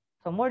liquids.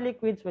 So more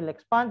liquids will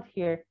expand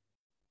here.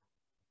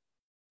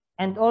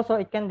 And also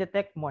it can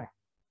detect more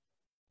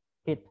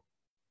heat.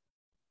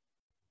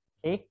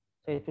 Okay,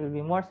 so it will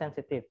be more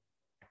sensitive.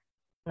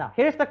 Now,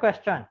 here's the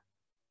question.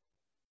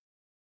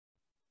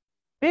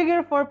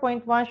 Figure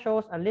 4.1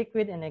 shows a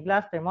liquid in a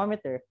glass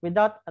thermometer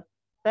without a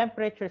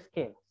temperature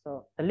scale.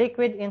 So the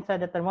liquid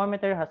inside the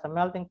thermometer has a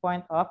melting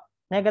point of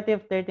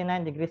negative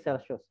 39 degrees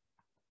Celsius.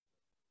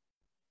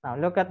 Now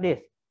look at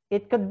this.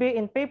 It could be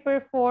in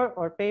paper 4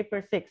 or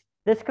paper 6.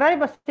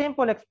 Describe a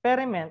simple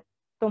experiment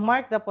to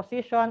mark the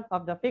position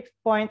of the fixed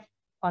points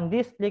on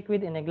this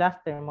liquid in a glass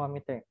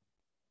thermometer.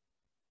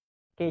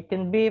 Okay, it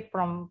can be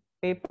from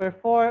paper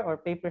 4 or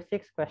paper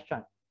 6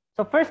 question.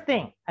 So first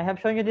thing, I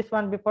have shown you this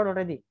one before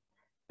already.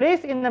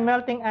 Place in the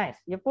melting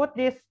ice. You put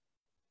this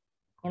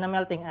in a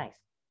melting ice.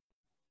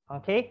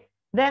 Okay,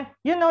 then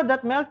you know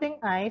that melting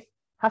ice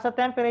has a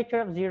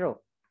temperature of 0.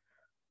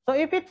 So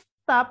if it's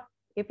stopped,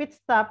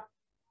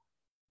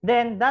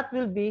 then that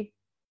will be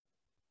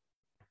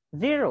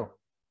 0.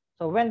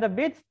 So when the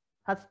bead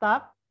has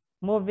stopped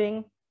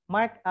moving,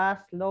 mark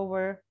as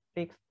lower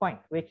fixed point,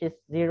 which is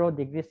 0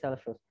 degrees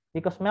Celsius,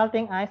 because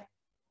melting ice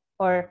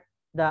or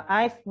the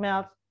ice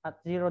melts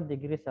at 0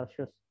 degrees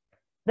Celsius.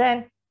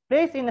 Then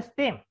place in a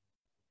steam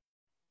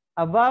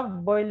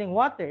above boiling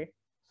water.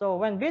 So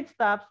when bead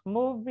stops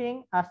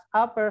moving as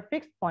upper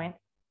fixed point,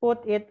 put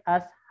it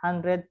as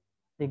 100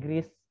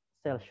 degrees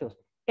Celsius.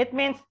 It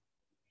means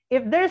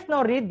if there's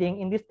no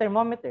reading in this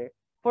thermometer,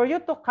 for you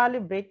to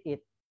calibrate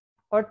it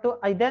or to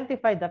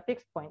identify the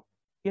fixed point,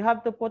 you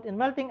have to put in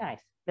melting ice.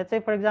 Let's say,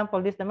 for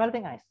example, this is the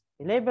melting ice.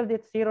 We labeled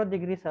it 0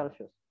 degrees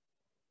Celsius.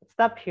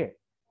 Stop here.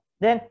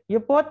 Then you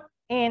put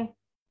in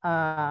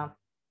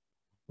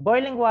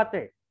boiling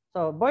water.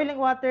 So boiling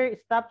water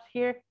stops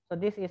here. So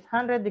this is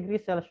 100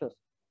 degrees Celsius.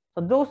 So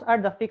those are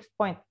the fixed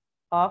point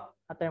of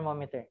a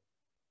thermometer.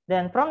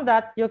 Then from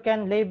that, you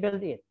can label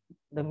it.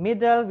 The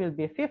middle will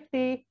be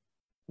 50,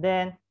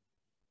 then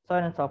so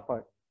on and so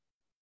forth.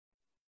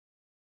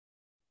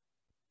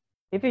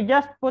 If you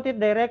just put it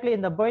directly in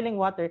the boiling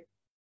water,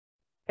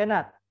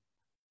 cannot.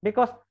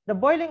 Because the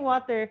boiling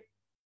water,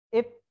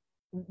 if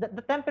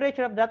the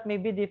temperature of that may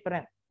be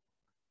different.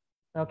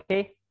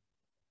 Okay?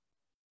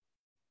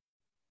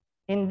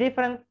 In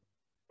different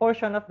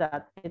portion of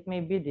that, it may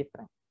be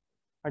different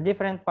or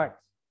different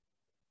parts.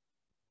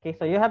 Okay,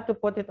 so you have to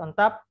put it on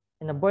top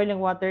in the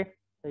boiling water,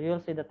 so you'll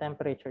see the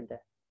temperature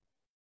there.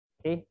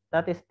 Okay,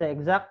 that is the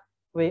exact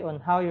way on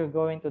how you're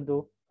going to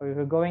do or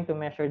you're going to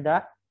measure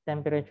the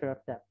temperature of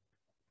that.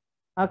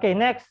 Okay,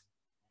 next,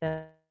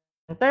 the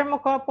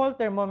thermocouple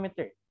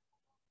thermometer.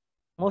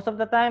 Most of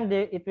the time,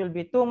 it will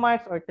be 2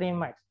 marks or 3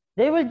 marks.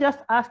 They will just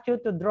ask you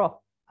to draw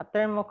a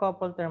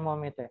thermocouple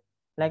thermometer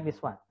like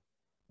this one.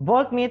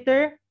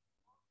 Voltmeter,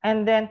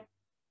 and then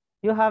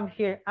you have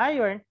here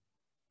iron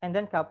and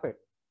then copper.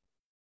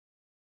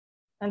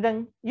 And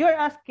then you're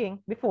asking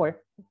before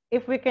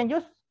if we can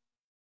use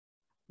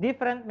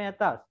different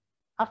metals.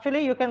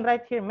 Actually, you can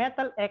write here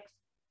metal X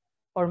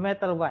or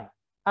metal Y.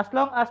 As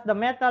long as the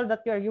metal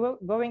that you are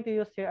going to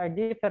use here are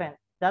different,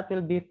 that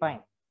will be fine.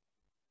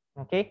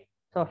 Okay,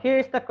 so here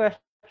is the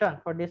question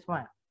for this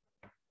one.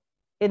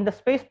 In the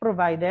space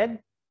provided,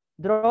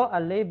 draw a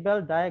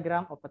label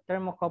diagram of a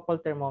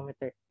thermocouple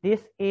thermometer.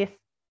 This is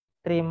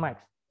 3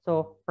 marks.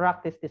 So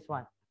practice this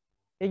one.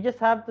 You just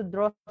have to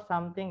draw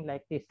something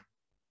like this.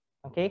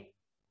 Okay,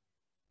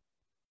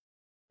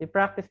 you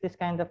practice this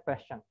kind of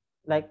question,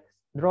 like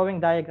drawing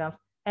diagrams.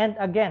 And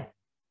again,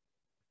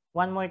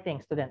 one more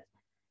thing, students.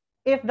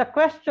 If the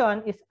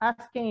question is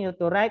asking you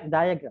to write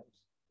diagrams,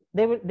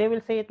 they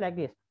will say it like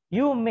this.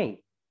 You may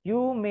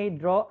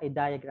draw a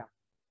diagram.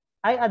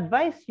 I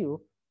advise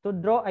you to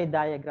draw a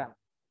diagram.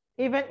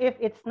 Even if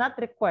it's not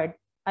required,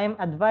 I am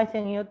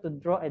advising you to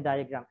draw a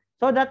diagram.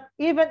 So that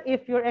even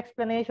if your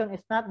explanation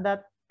is not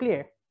that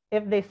clear,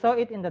 if they saw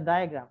it in the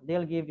diagram,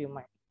 they'll give you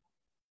marks.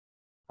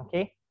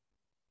 Okay?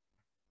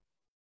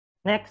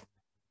 Next,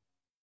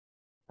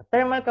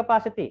 thermal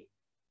capacity.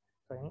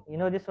 So you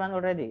know this one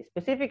already.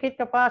 Specific heat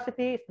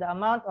capacity is the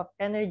amount of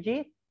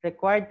energy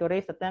required to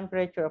raise the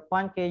temperature of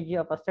 1 kg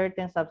of a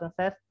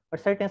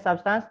certain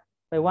substance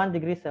by 1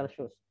 degree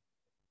Celsius.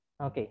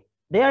 Okay.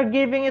 They are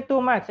giving you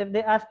 2 marks if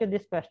they ask you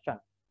this question.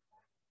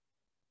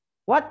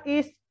 What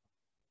is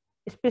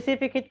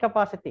specific heat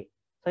capacity?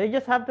 So you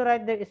just have to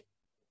write there is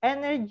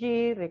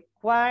energy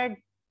required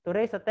to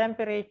raise the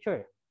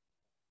temperature.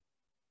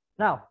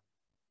 Now,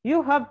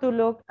 you have to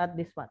look at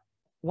this one,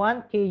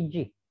 1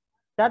 kg.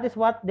 That is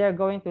what they're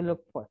going to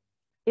look for.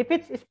 If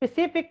it's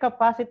specific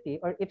capacity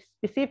or if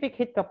specific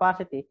heat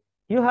capacity,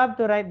 you have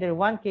to write there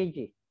 1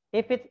 kg.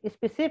 If it's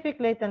specific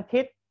latent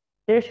heat,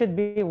 there should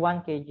be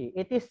 1 kg.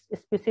 It is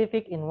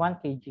specific in 1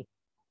 kg,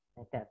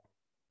 like that.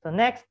 So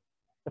next,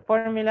 the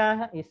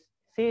formula is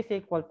C is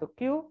equal to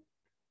Q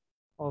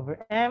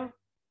over M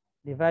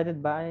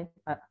divided by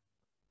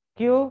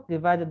Q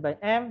divided by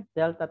M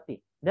delta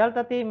T.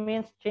 Delta T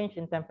means change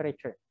in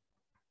temperature.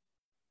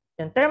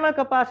 Then thermal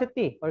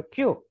capacity or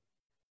Q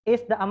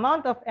is the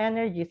amount of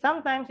energy.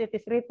 Sometimes it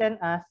is written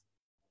as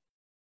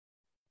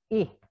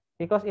E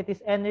because it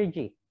is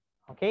energy.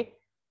 Okay,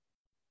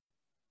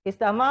 it's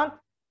the amount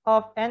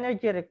of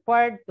energy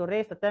required to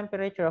raise the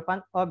temperature of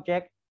an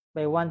object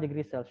by 1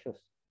 degree Celsius.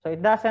 So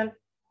it doesn't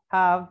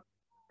have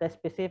the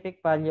specific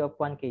value of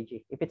 1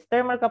 kg. If it's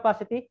thermal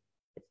capacity,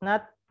 it's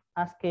not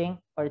asking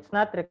or it's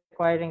not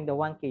requiring the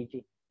 1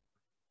 kg.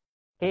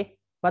 Okay,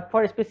 but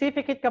for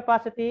specific heat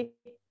capacity,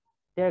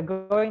 they're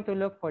going to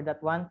look for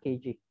that 1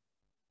 kg.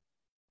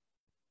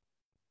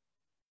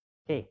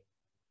 Okay,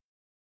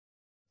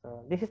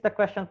 so this is the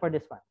question for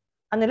this one.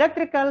 An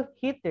electrical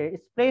heater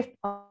is placed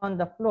on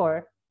the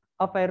floor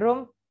of a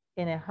room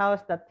in a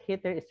house that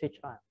heater is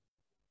switched on.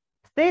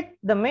 State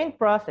the main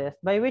process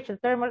by which the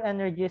thermal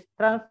energy is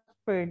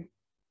transferred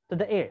to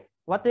the air.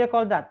 What do you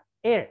call that?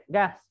 Air,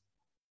 gas.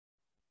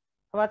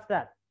 What's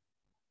that?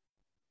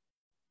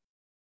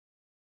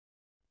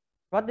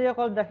 What do you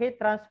call the heat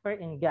transfer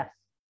in gas?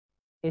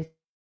 Is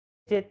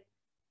it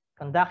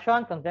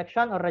conduction,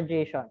 convection, or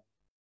radiation?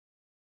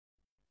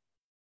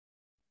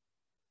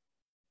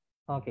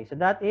 Okay, so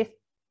that is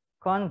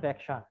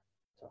convection.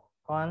 So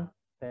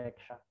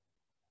convection.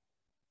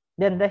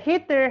 Then the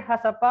heater has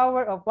a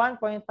power of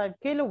 1.5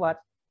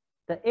 kilowatts.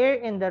 The air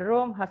in the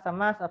room has a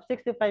mass of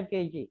 65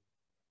 kg.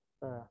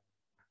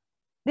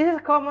 This is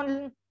a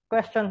common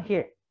question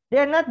here. They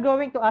are not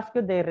going to ask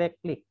you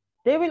directly.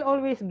 They will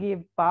always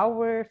give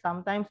power,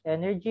 sometimes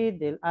energy.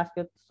 They'll ask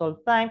you to solve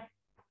time,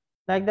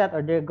 like that,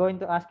 or they're going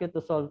to ask you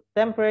to solve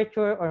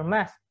temperature or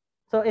mass.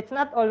 So it's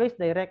not always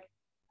direct.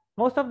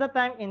 Most of the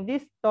time in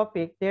this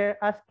topic, they're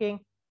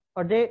asking,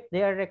 or they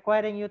are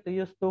requiring you to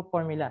use 2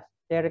 formulas.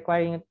 They're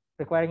requiring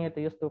you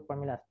to use 2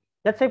 formulas.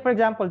 Let's say, for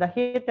example, the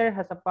heater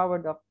has a power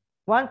of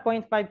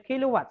 1.5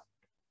 kilowatts.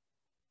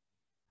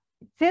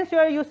 Since you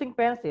are using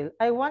pencil,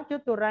 I want you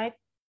to write,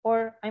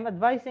 or I'm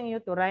advising you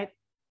to write,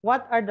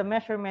 what are the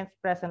measurements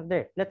present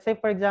there. Let's say,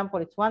 for example,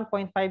 it's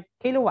 1.5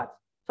 kilowatts.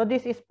 So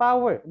this is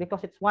power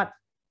because it's watts.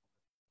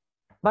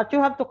 But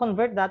you have to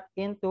convert that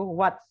into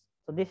watts.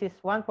 So this is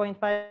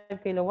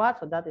 1.5 kilowatts.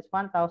 So that is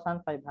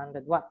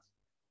 1,500 watts.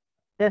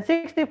 Then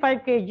 65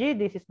 kg,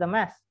 this is the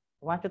mass.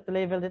 I want you to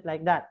label it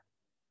like that.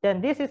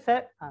 Then this is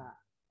a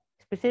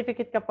specific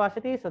heat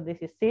capacity. So this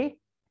is C.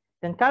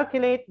 Then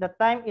calculate the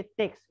time it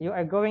takes. You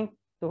are going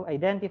to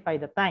identify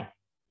the time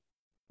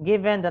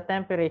given the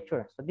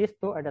temperature. So these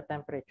 2 are the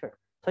temperature.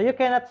 So you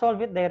cannot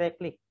solve it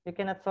directly. You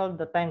cannot solve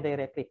the time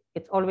directly.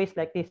 It's always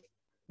like this.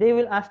 They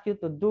will ask you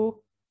to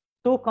do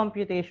 2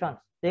 computations.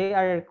 They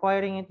are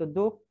requiring you to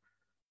do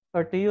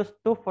or to use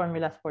 2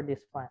 formulas for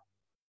this one.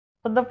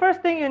 So the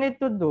first thing you need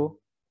to do,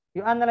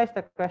 you analyze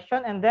the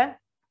question and then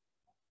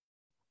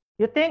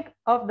you think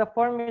of the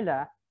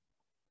formula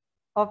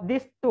of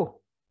these 2,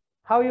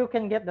 how you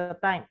can get the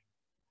time.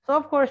 So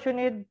of course you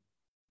need,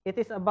 it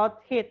is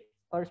about heat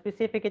or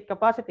specific heat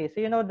capacity.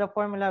 So you know the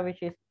formula,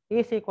 which is E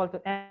is equal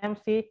to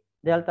MC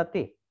delta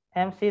T,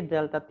 MC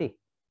delta T.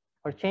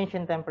 or change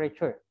in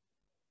temperature.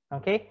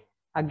 Okay?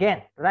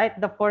 Again, write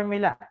the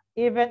formula.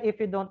 Even if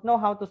you don't know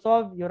how to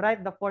solve, you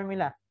write the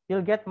formula.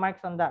 You'll get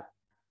marks on that.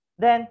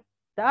 Then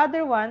the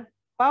other one,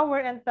 power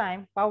and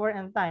time,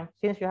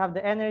 since you have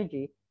the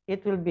energy,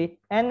 it will be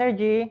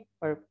energy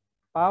or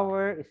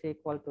power is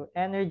equal to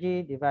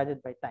energy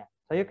divided by time.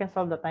 So you can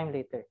solve the time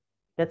later.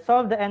 Let's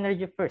solve the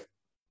energy first.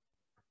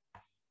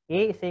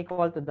 A is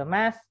equal to the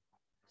mass,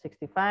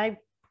 65,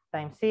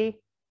 times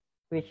C,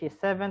 which is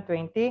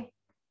 720,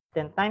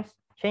 then times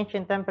change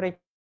in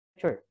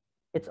temperature.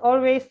 It's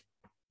always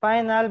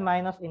final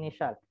minus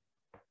initial,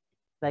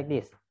 like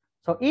this.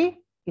 So E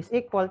is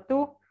equal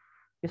to,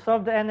 you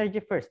solve the energy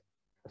first.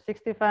 So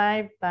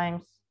 65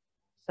 times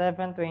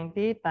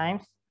 720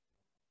 times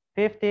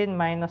 15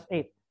 minus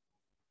 8.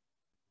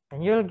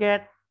 And you'll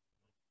get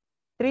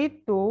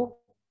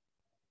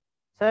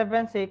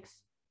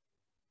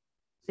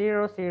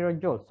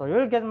 327600 joules. So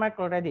you'll get mark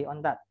already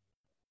on that.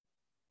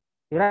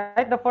 You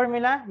write the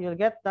formula, you'll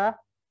get the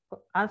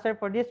answer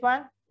for this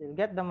one, you'll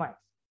get the marks.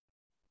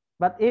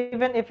 But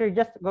even if you're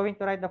just going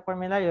to write the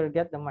formula, you'll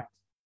get the marks.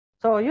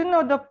 So you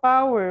know the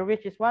power,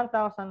 which is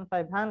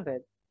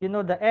 1,500. You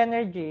know the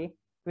energy,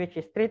 which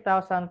is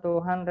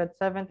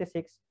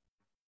 3,276,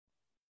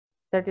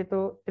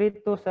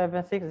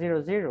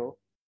 327600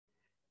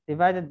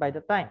 divided by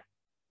the time.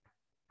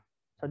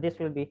 So this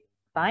will be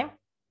time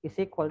is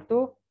equal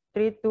to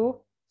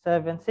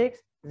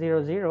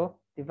 327600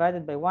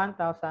 divided by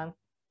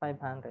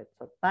 1,500.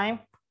 So time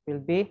will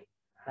be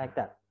like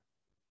that.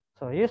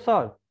 So you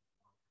solve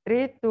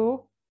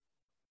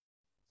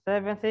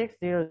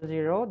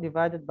 327600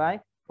 divided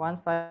by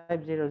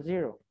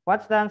 1500.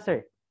 What's the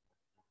answer?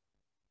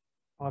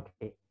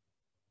 Okay,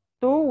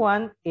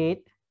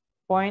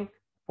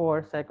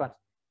 218.4 seconds.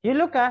 You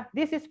look at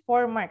this is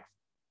 4 marks.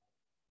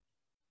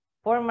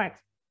 4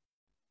 marks.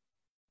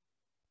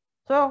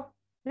 So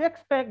you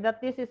expect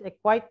that this is a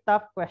quite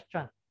tough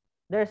question.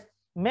 There's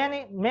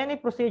many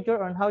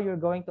procedure on how you're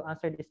going to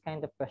answer this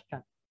kind of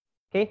question.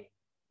 Okay,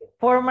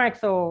 4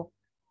 marks. So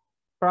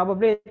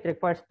probably it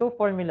requires 2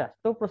 formulas,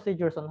 2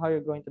 procedures on how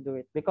you're going to do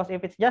it. Because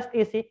if it's just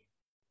easy,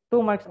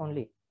 2 marks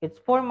only. It's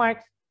 4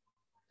 marks.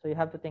 So you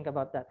have to think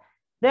about that.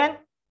 Then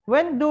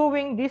when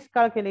doing these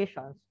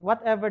calculations,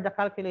 whatever the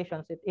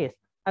calculations it is,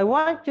 I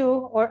want you,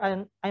 or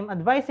I'm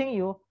advising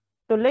you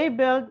to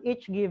label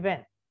each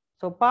given.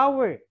 So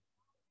power,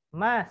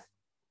 mass,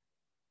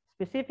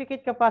 specific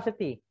heat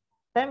capacity,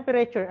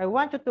 temperature, I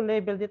want you to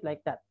label it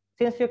like that,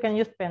 since you can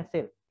use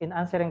pencil in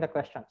answering the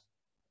questions.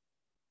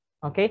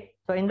 Okay,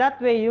 so in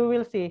that way, you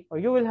will see, or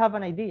you will have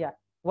an idea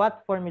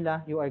what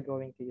formula you are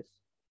going to use.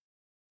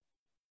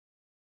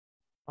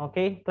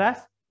 Okay,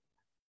 class?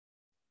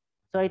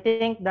 So I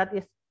think that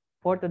is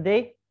for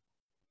today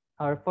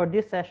or for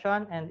this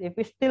session. And if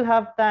we still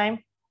have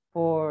time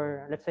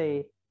for, let's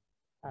say,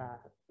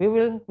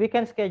 we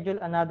can schedule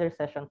another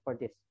session for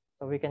this,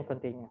 so we can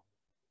continue.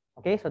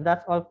 Okay, so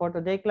that's all for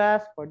today,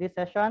 class, for this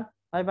session.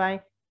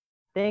 Bye-bye.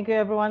 Thank you,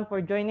 everyone, for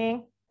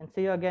joining, and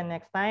see you again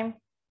next time.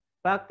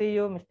 Back to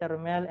you, Mr.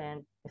 Romel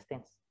and Ms.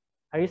 Tins.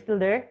 Are you still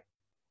there?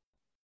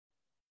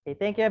 Okay,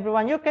 thank you,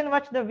 everyone. You can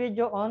watch the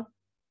video on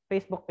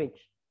Facebook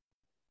page.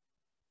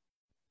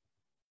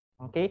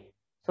 Okay,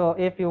 so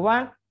if you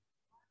want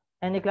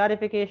any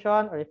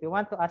clarification or if you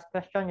want to ask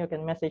question, you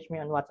can message me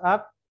on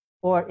WhatsApp.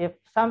 Or if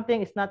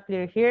something is not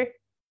clear here,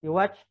 you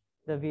watch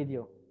the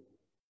video.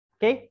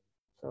 Okay,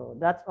 so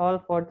that's all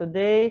for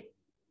today.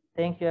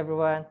 Thank you,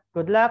 everyone.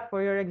 Good luck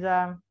for your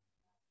exam.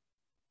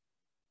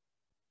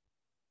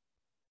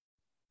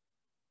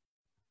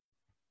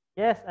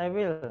 Yes, I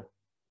will.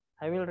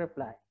 I will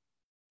reply.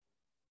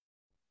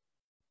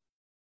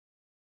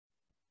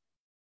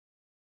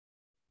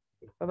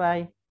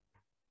 Bye-bye.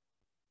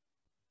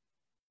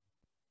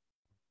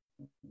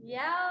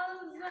 Yes.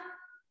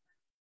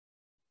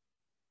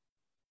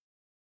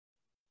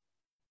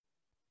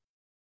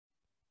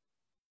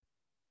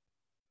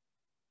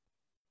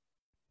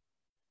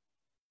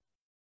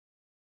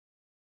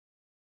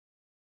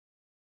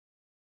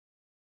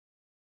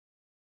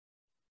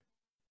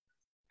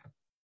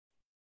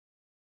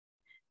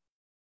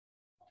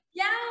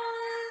 Yeah.